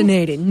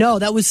 Fascinating. No,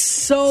 that was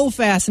so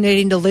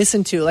fascinating to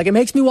listen to. Like, it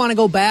makes me want to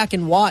go back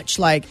and watch,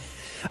 like,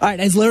 all right,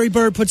 as Larry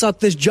Bird puts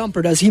up this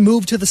jumper, does he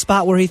move to the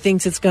spot where he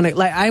thinks it's going to...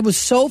 Like, I was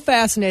so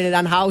fascinated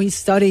on how he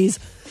studies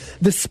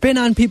the spin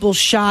on people's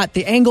shot,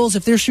 the angles.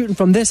 If they're shooting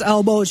from this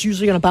elbow, it's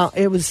usually going to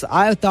bounce.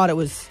 I thought it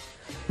was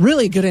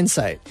really good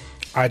insight.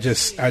 I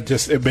just,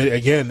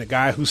 again, the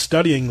guy who's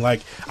studying,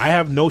 like, I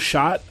have no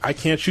shot. I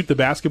can't shoot the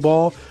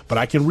basketball, but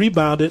I can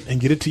rebound it and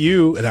get it to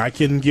you, and I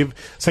can give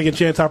second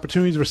chance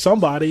opportunities for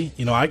somebody.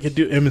 You know, I can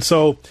do, and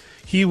so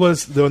he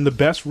was one of the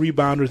best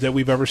rebounders that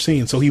we've ever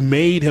seen. So he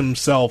made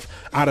himself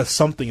out of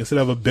something instead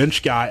of a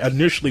bench guy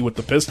initially with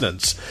the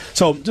Pistons.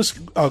 So just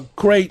a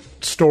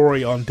great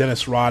story on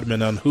Dennis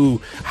Rodman on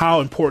how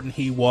important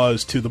he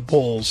was to the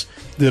Bulls,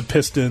 the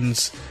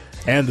Pistons,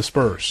 and the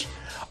Spurs.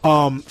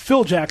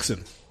 Phil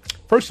Jackson.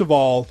 First of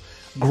all,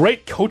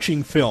 great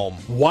coaching film,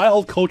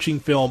 wild coaching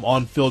film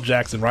on Phil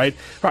Jackson, right?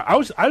 I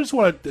just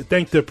want to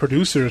thank the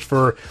producers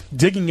for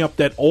digging up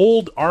that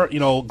old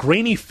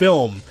grainy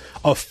film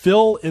of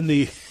Phil in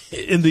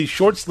the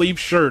short sleeve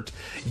shirt,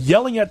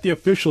 yelling at the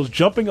officials,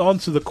 jumping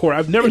onto the court.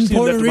 I've never seen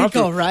Puerto that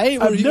Rico, right?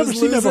 I've never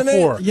seen that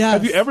before. Yes.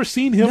 Have you ever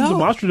seen him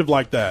demonstrative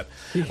like that?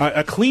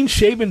 A clean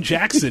shaven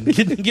Jackson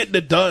getting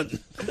it done.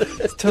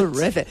 It's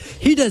terrific.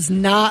 He does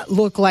not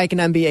look like an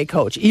NBA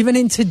coach. Even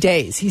in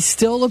today's, he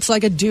still looks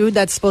like a dude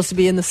that's supposed to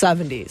be in the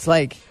 70s.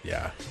 Like,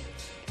 yeah,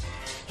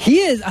 he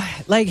is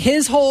like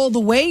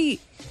the way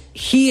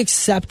he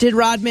accepted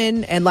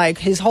Rodman and like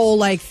his whole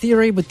like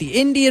theory with the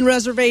Indian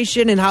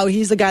reservation and how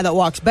he's the guy that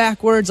walks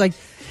backwards. Like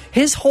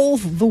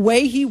the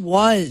way he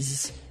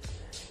was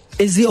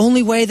is the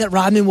only way that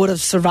Rodman would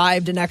have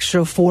survived an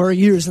extra 4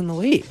 years in the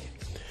league.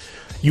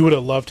 You would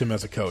have loved him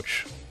as a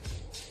coach.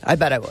 I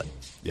bet I would.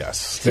 Yes.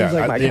 Seems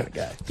like my kind of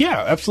guy.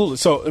 Yeah, absolutely.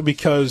 So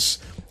because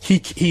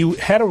he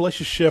had a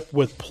relationship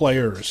with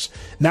players,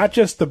 not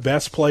just the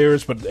best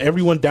players, but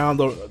everyone down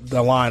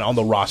the line on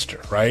the roster,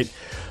 right?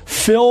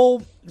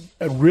 Phil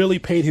really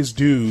paid his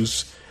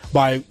dues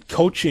by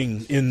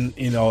coaching in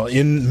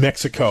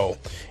Mexico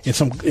in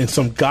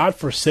some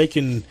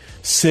godforsaken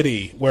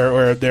city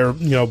where they're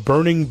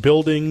burning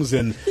buildings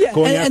and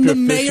going after and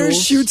the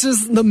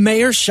officials. the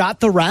mayor shot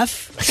the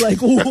ref. Like,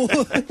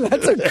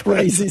 that's a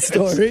crazy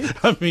story.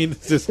 I mean,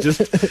 it's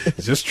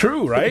just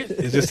true, right?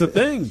 It's just a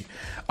thing.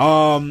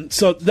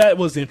 So that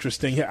was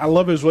interesting. I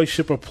love his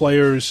relationship with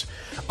players.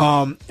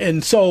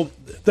 And so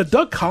the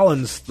Doug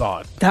Collins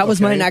thought. That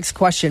was my next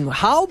question.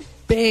 How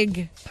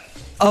big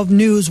of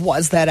news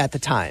was that at the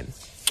time?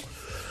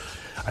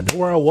 I know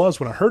where I was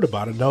when I heard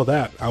about it. Know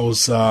that I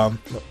was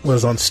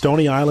on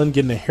Stony Island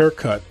getting a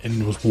haircut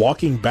and was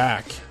walking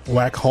back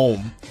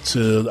home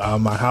to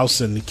my house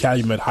in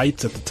Calumet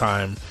Heights at the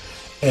time,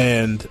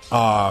 and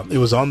it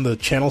was on the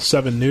Channel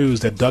 7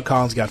 News that Doug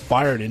Collins got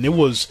fired, and it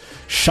was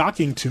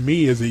shocking to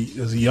me as a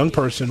young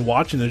person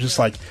watching it. Just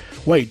like,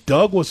 wait,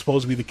 Doug was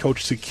supposed to be the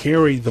coach to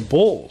carry the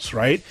Bulls,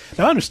 right?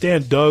 Now I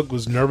understand Doug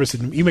was nervous,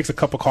 and he makes a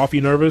cup of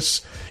coffee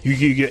nervous.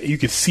 You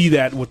could see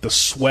that with the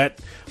sweat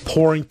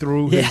pouring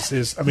through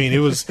his. I mean, he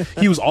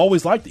was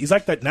always like that. He's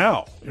like that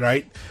now,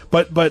 right?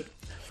 But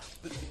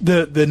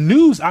the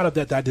news out of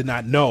that I did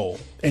not know,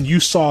 and you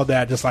saw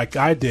that just like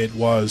I did,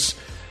 was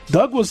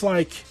Doug was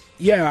like,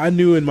 yeah, I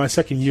knew in my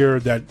second year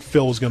that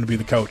Phil was going to be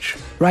the coach.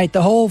 Right,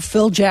 the whole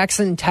Phil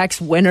Jackson Tex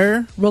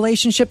Winter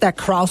relationship that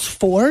Krause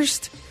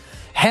forced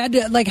had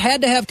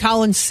to have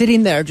Collins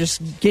sitting there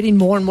just getting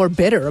more and more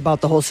bitter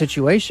about the whole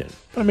situation.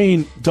 I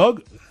mean,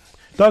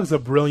 Doug's a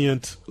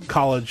brilliant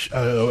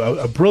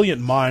a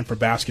brilliant mind for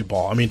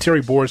basketball. I mean,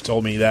 Terry Boers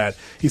told me that.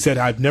 He said,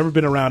 I've never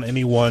been around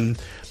anyone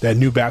that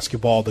knew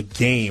basketball, the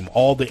game,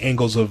 all the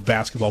angles of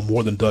basketball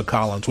more than Doug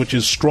Collins, which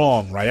is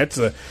strong, right?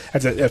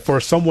 That's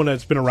for someone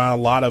that's been around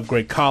a lot of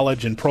great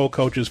college and pro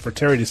coaches, for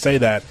Terry to say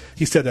that.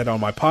 He said that on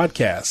my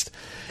podcast.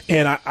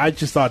 And I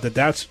just thought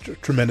that's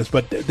tremendous.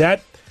 But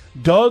that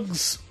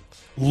Doug's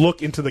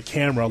look into the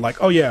camera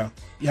like, oh, yeah,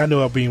 I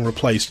know I'm being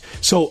replaced.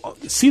 So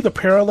see the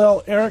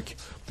parallel, Eric?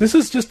 This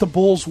is just the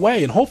Bulls'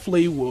 way, and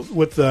hopefully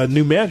with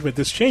new management,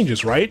 this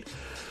changes, right?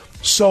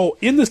 So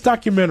in this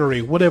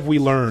documentary, what have we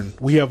learned?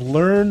 We have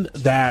learned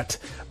that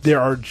there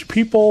are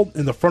people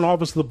in the front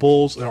office of the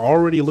Bulls that are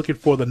already looking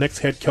for the next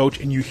head coach,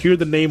 and you hear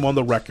the name on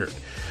the record.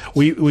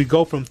 We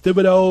go from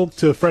Thibodeau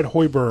to Fred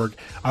Hoiberg.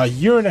 A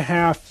year and a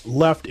half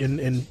left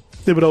in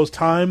Thibodeau's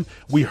time.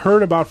 We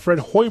heard about Fred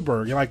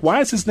Hoiberg. You're like, why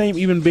is his name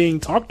even being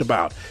talked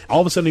about?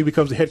 All of a sudden he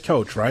becomes a head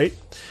coach, right?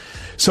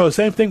 So the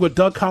same thing with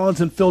Doug Collins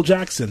and Phil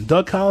Jackson.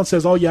 Doug Collins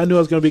says, oh, yeah, I knew I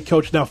was going to be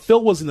coach. Now,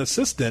 Phil was an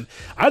assistant.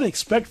 I didn't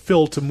expect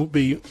Phil to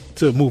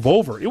move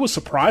over. It was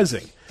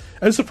surprising.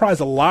 It surprised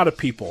a lot of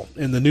people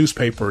in the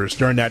newspapers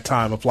during that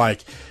time of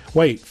like,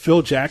 wait,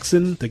 Phil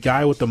Jackson, the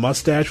guy with the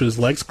mustache with his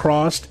legs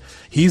crossed,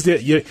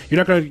 you're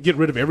not going to get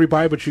rid of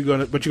everybody, but you're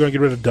going to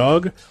get rid of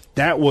Doug?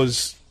 That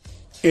was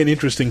an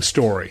interesting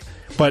story.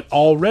 But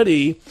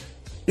already,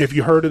 if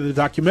you heard in the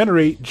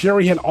documentary,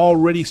 Jerry had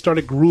already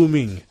started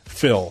grooming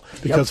Phil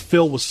because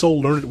Phil was so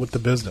learned with the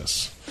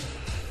business.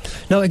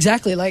 No,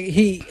 exactly. Like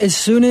as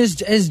soon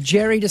as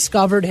Jerry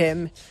discovered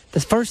him, the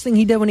first thing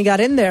he did when he got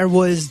in there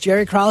was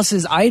Jerry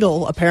Krause's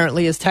idol,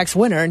 apparently, is Tex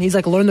Winter, and he's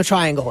like, learn the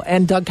triangle.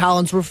 And Doug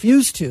Collins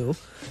refused to.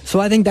 So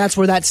I think that's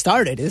where that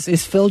started,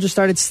 is Phil just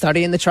started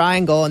studying the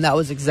triangle, and that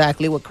was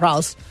exactly what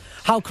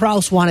how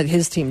Krause wanted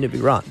his team to be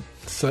run.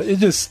 So it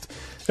just,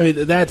 I mean,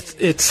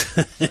 it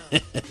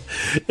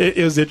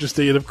is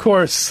interesting. And of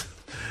course,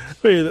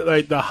 I mean,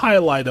 like the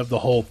highlight of the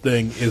whole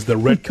thing is the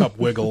Red Cup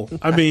wiggle.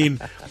 I mean,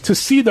 to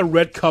see the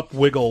Red Cup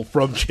wiggle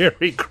from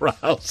Jerry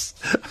Krause.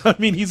 I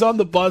mean, he's on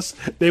the bus,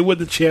 they win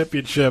the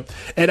championship,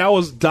 and I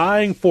was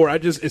dying for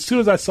it. As soon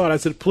as I saw it, I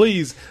said,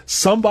 please,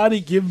 somebody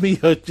give me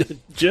a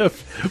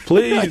GIF,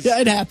 please.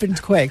 It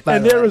happened quick, by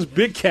and the way. there was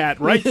Big Cat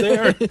right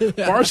there,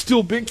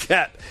 Barstool Big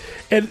Cat.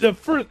 And the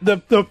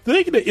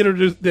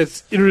thing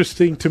that's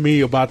interesting to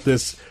me about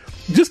this,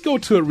 just go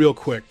to it real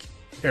quick,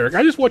 Eric.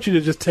 I just want you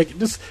to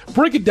just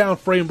break it down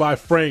frame by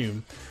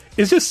frame.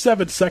 It's just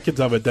 7 seconds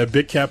of it that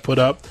Big Cat put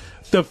up.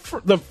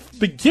 The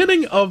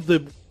beginning of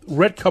the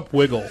Red Cup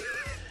wiggle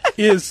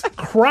is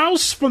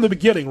Krause from the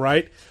beginning,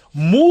 right?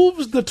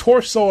 Moves the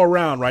torso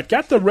around, right?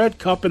 Got the red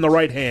cup in the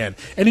right hand,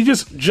 and he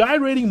just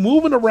gyrating,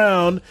 moving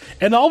around,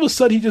 and all of a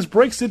sudden he just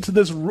breaks into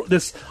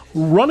this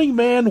running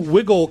man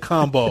wiggle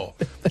combo.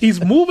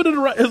 He's moving it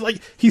around, it's like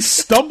he's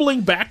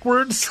stumbling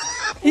backwards.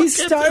 He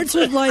starts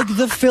with like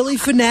the Philly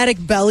Fanatic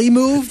belly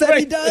move that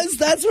he does.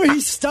 That's where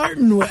he's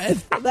starting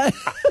with.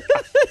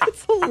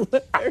 That's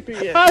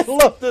hilarious. I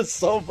love this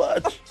so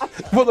much.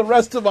 For the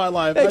rest of my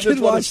life, I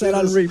can watch that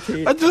on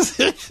repeat. I'm just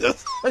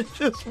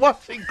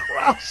watching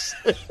Krause.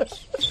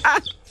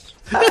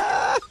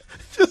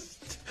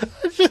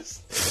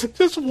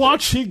 just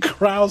watching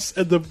Krause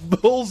and the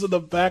Bulls in the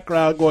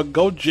background going,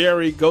 go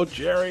Jerry, go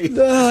Jerry.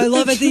 I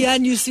love at the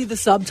end you see the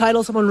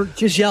subtitle, someone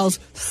just yells,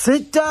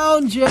 sit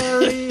down,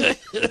 Jerry.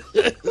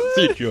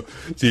 sit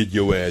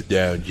your ass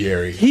down,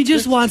 Jerry. He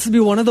just wants to be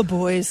one of the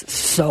boys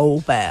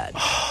so bad.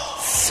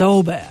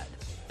 So bad.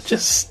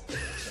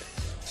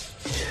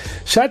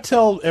 Should I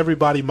tell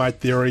everybody my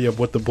theory of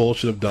what the Bulls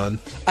should have done?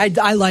 I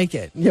like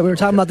it. Yeah, we were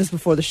talking about this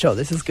before the show.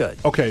 This is good.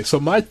 Okay, so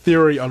my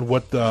theory on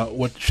what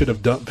should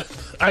have done.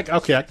 I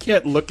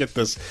can't look at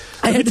this.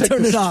 I had to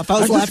turn it off.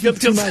 I was laughing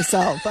to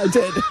myself. I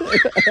did.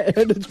 I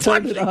had to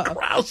turn it off.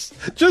 Krause.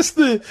 Just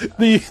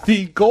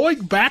the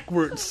going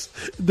backwards,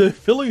 the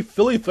Philly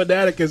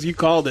Fanatic, as you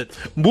called it,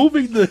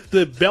 moving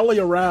the belly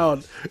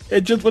around,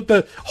 and just with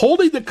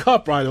holding the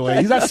cup. By the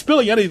way, he's not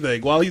spilling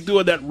anything while he's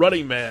doing that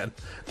running man.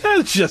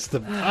 That's just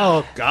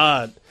oh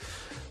God.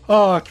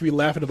 Oh, I could be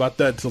laughing about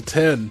that until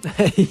 10.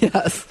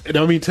 Yes. And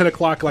I mean 10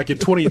 o'clock like in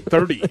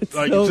 2030. Like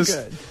so just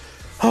good.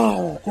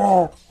 Oh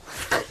God.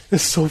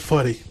 It's so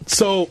funny.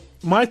 So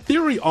my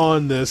theory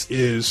on this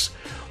is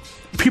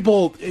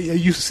people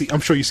you see, I'm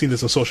sure you've seen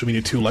this on social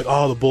media too, like,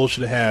 oh, the Bulls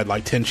should have had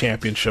like 10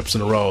 championships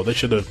in a row. They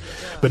should have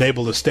been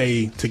able to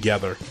stay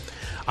together.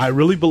 I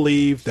really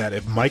believe that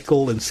if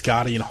Michael and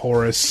Scotty and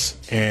Horace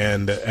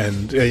and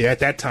at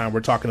that time we're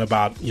talking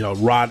about,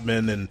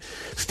 Rodman and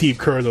Steve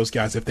Kerr, those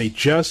guys, if they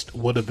just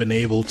would have been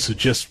able to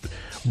just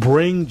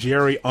bring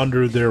Jerry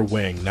under their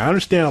wing. Now I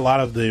understand a lot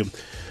of the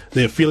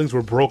feelings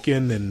were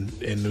broken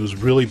and it was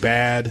really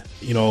bad,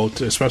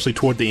 especially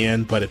toward the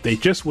end, but if they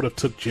just would have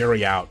took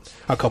Jerry out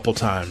a couple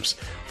times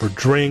for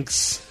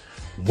drinks,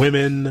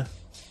 women,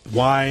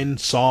 wine,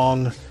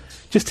 song,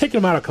 just taking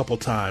him out a couple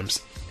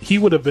times, he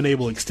would have been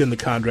able to extend the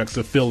contracts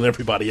to Phil and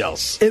everybody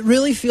else. It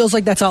really feels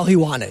like that's all he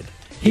wanted.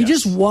 He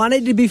just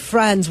wanted to be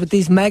friends with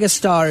these mega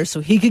stars so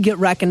he could get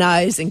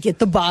recognized and get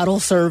the bottle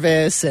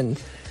service and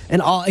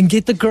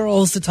get the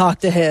girls to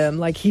talk to him.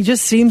 Like, he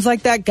just seems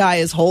like that guy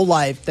his whole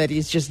life, that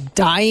he's just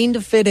dying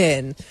to fit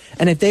in.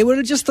 And if they would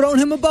have just thrown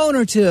him a bone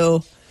or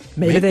two,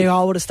 maybe they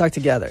all would have stuck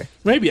together.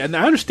 Maybe. And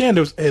I understand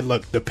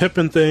the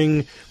Pippen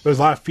thing, there's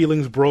a lot of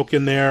feelings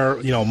broken there.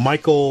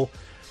 Michael,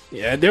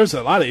 there's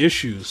a lot of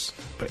issues.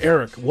 But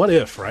Eric, what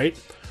if, right?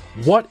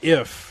 What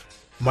if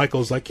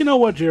Michael's like, you know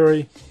what,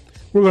 Jerry?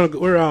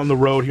 We're out on the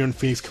road here in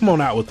Phoenix. Come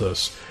on out with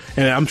us.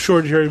 And I'm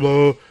sure Jerry,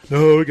 no,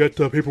 we got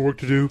paperwork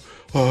to do.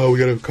 We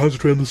got to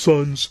concentrate on the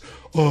Suns.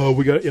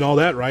 We got all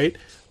that, right?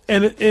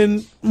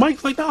 And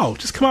Mike's like, no,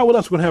 just come out with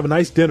us. We're gonna have a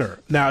nice dinner.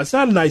 Now it's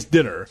not a nice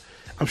dinner.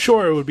 I'm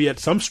sure it would be at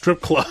some strip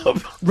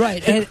club.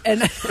 Right, and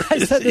I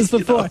said this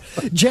before.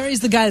 Jerry's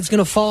the guy that's going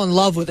to fall in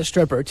love with a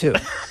stripper, too.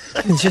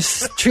 He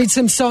just treats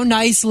him so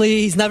nicely.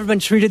 He's never been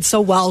treated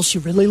so well. She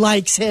really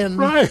likes him.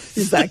 Right.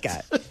 He's that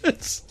guy.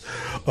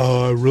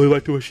 I really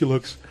like the way she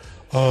looks.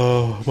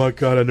 Oh, my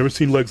God, I've never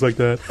seen legs like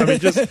that. I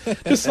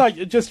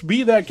mean, just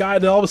be that guy,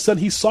 and all of a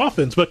sudden he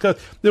softens. Because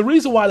the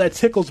reason why that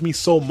tickles me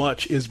so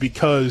much is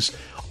because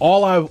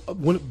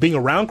being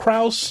around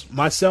Krause,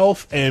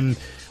 myself, and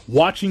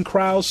watching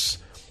Krause,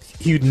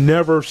 he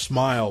never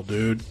smiled,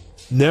 dude.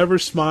 Never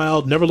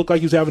smiled. Never looked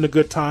like he was having a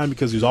good time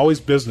because he was always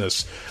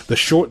business.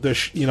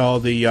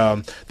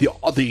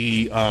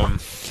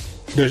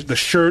 the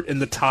shirt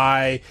and the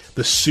tie,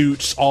 the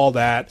suits, all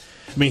that.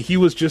 I mean, he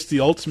was just the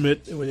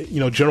ultimate,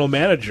 general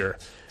manager,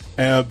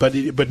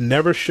 but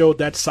never showed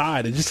that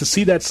side. And just to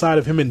see that side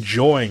of him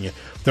enjoying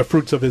the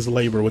fruits of his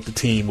labor with the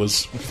team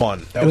was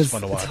fun. That was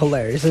fun to watch. It's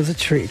hilarious. It was a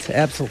treat.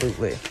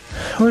 Absolutely.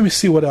 Let me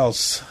see what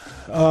else.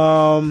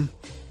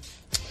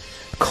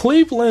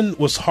 Cleveland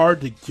was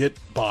hard to get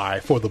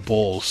by for the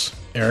Bulls.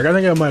 Eric, I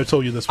think I might have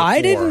told you this before.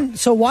 I didn't.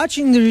 So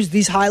watching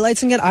these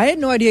highlights again, I had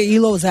no idea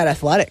Elo was that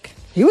athletic.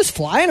 He was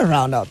flying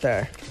around out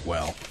there.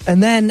 Well.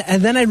 And then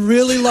I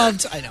really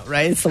loved. I know,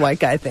 right? It's the white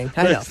guy thing.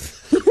 I know.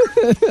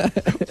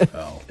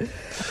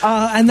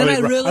 And then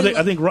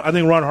I think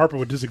Ron Harper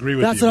would disagree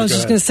with you. That's what I was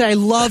just going to say. I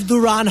loved the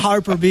Ron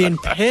Harper being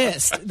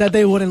pissed that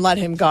they wouldn't let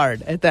him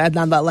guard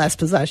on that last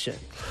possession.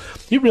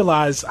 You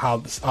realize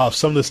how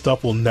some of this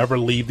stuff will never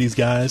leave these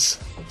guys?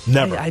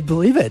 Never. I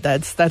believe it.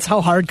 That's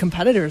how hard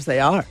competitors they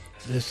are.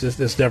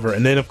 It's never.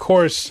 And then, of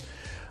course,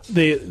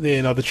 the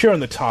cherry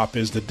on the top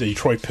is the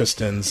Detroit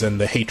Pistons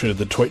and the hatred of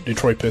the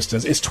Detroit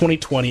Pistons. It's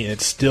 2020 and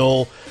it's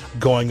still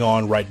going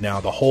on right now.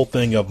 The whole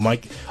thing of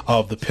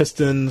the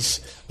Pistons,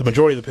 the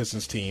majority of the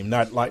Pistons team,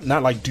 not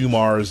like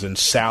Dumars and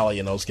Sally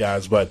and those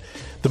guys, but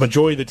the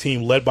majority of the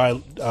team, led by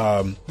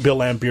Bill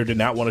Laimbeer, did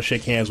not want to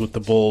shake hands with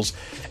the Bulls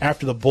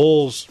after the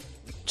Bulls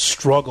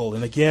struggled.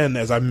 And again,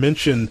 as I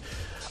mentioned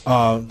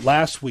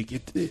last week,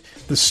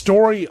 the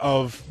story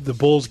of the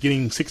Bulls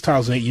getting 6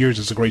 titles in 8 years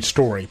is a great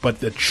story, but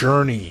the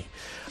journey,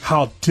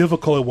 how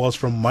difficult it was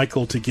for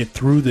Michael to get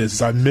through this.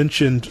 As I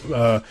mentioned,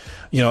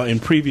 in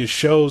previous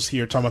shows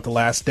here, talking about The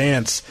Last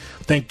Dance,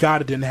 thank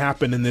God it didn't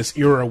happen in this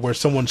era where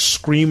someone's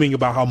screaming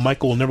about how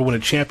Michael will never win a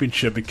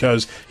championship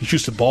because he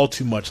shoots the ball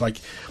too much. I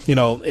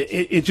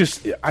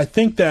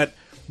think that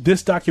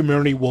this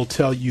documentary will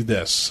tell you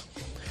this.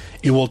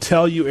 It will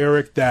tell you,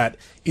 Eric, that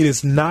it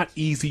is not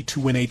easy to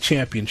win a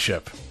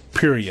championship,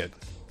 period.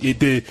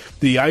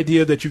 The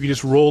idea that you can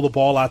just roll the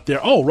ball out there,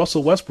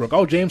 Russell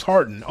Westbrook, James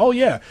Harden,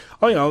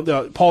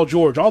 Paul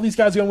George, all these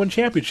guys are going to win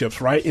championships,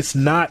 right? It's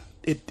not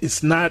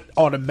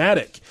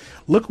automatic.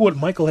 Look what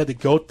Michael had to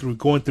go through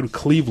going through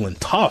Cleveland.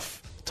 Tough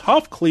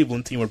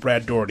Cleveland team with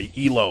Brad Daugherty,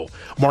 Elo,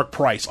 Mark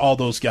Price, all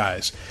those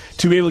guys.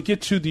 To be able to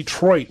get to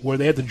Detroit where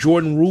they had the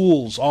Jordan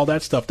rules, all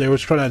that stuff. They were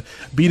trying to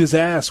beat his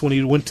ass when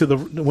he went to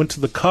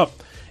the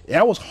Cup.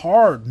 That was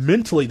hard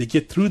mentally to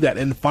get through that,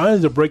 and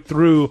finally to break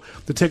through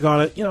to take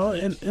on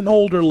an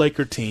older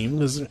Laker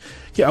team.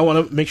 I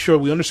want to make sure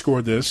we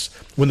underscore this.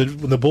 When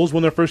the Bulls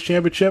won their first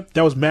championship,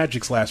 that was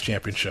Magic's last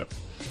championship.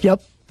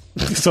 Yep.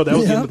 So that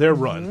was the end of their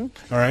run.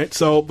 Mm-hmm. All right.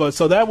 So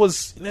that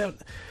was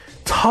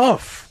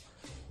tough.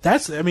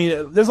 There's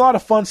a lot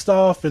of fun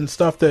stuff and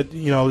stuff that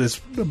is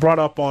brought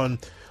up on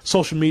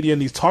social media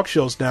and these talk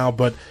shows now.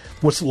 But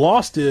what's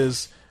lost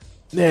is,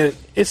 man,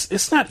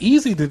 it's not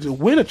easy to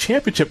win a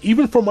championship,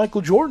 even for Michael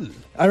Jordan.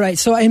 All right,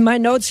 so in my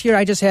notes here,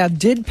 I just have,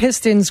 did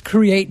Pistons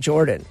create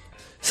Jordan?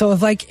 So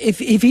if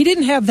he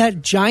didn't have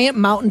that giant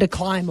mountain to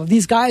climb of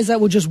these guys that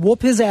would just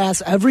whoop his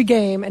ass every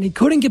game and he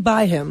couldn't get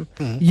by him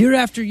year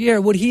after year,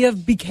 would he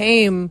have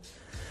became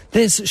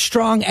this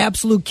strong,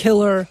 absolute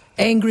killer,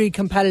 angry,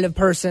 competitive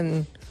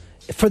person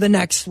for the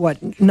next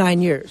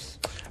 9 years?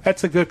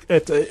 It's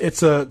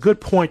a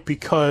good point,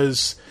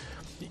 because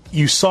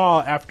you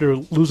saw after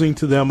losing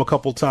to them a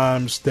couple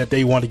times that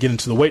they wanted to get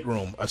into the weight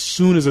room as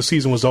soon as the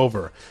season was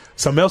over.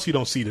 Something else you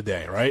don't see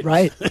today, right?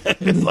 Right.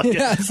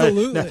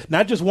 Absolutely.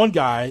 Not just one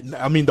guy.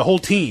 I mean, the whole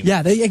team.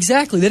 Yeah,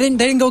 exactly. They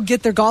didn't go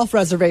get their golf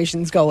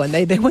reservations going.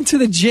 They went to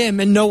the gym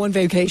and no one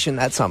vacation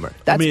that summer.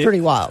 That's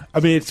pretty wild.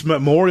 It's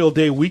Memorial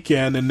Day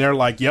weekend, and they're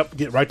like, "Yep,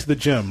 get right to the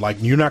gym. Like,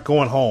 you're not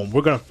going home.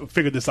 We're going to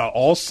figure this out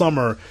all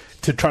summer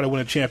to try to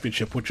win a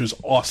championship," which was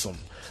awesome.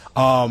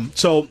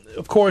 So,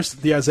 of course,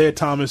 the Isaiah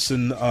Thomas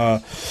and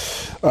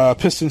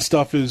Piston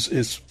stuff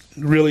is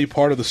really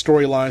part of the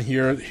storyline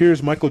here.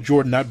 Here's Michael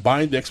Jordan not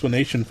buying the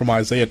explanation from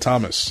Isaiah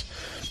Thomas.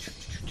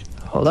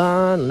 Hold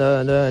on.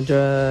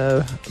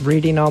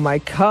 Reading all my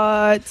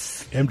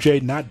cuts. MJ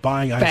not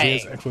buying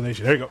Isaiah's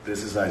explanation. There you go.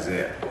 This is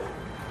Isaiah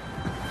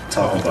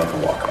talking about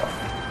the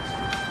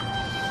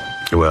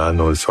walk-off. Well, I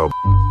know it's all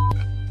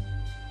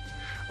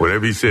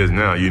whatever he says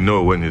now, it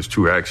wasn't his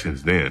true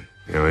actions then.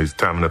 It's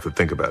time enough to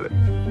think about it.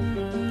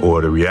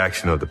 Or the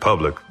reaction of the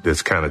public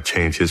that's kind of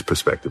changed his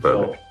perspective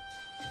of it.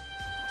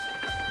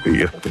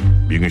 Yeah,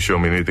 you can show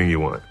me anything you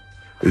want.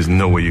 There's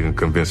no way you can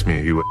convince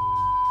me he was.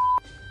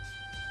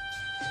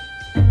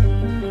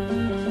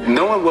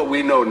 Knowing what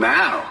we know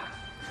now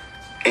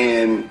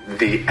and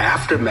the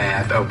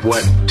aftermath of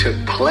what took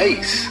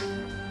place,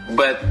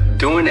 but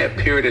during that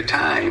period of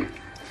time,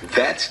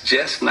 that's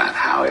just not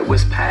how it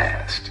was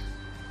passed.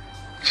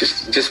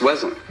 Just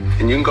wasn't.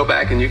 And you can go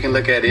back and you can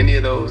look at any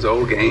of those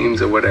old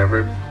games or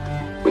whatever.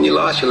 When you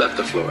lost, you left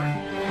the floor.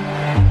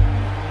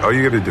 All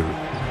you got to do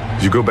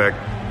is you go back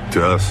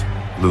to us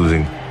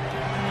losing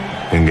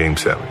in Game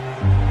 7.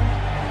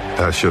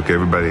 I shook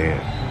everybody's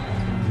hand.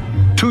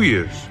 2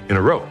 years in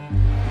a row,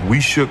 we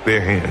shook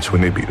their hands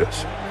when they beat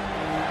us.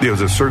 There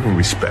was a certain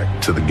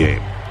respect to the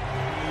game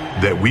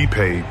that we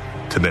paid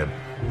to them.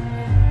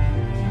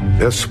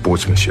 That's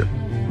sportsmanship.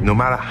 no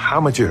matter how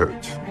much it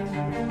hurts.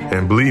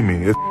 And believe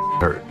me, it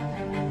hurt.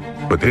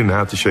 But they didn't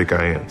have to shake our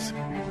hands.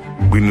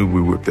 We knew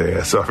we whipped their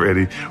ass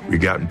already. We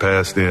gotten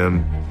past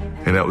them.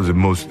 And that was the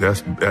most,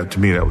 to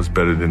me, that was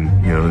better than,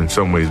 in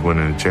some ways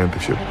winning a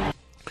championship.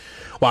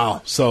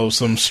 Wow, so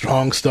some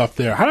strong stuff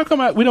there. How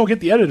come we don't get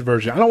the edited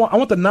version? I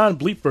want the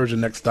non-bleep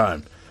version next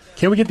time.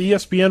 Can we get the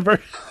ESPN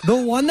version? The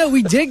one that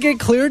we did get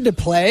cleared to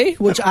play,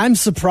 which I'm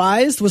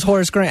surprised, was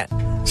Horace Grant.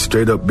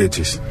 Straight up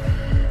bitches.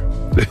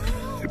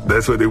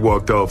 That's what they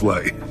walked off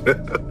like.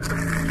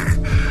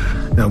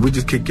 Now we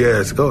just kick your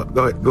ass. Go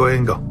ahead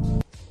and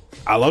go.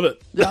 I love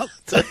it. Yep.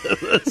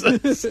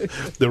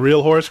 The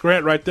real Horace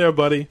Grant right there,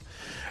 buddy.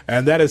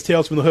 And that is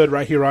Tales from the Hood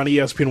right here on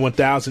ESPN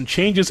 1000.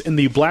 Changes in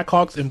the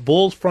Blackhawks and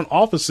Bulls front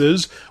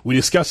offices. We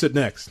discuss it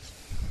next.